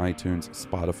them on iTunes,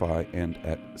 Spotify, and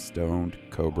at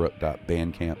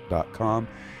stonedcobra.bandcamp.com.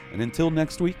 And until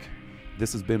next week,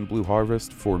 this has been Blue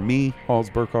Harvest. For me,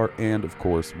 Halls Burkhart, and of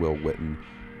course, Will Witten.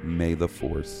 May the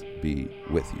Force be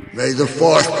with you. May the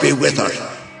Force be with us.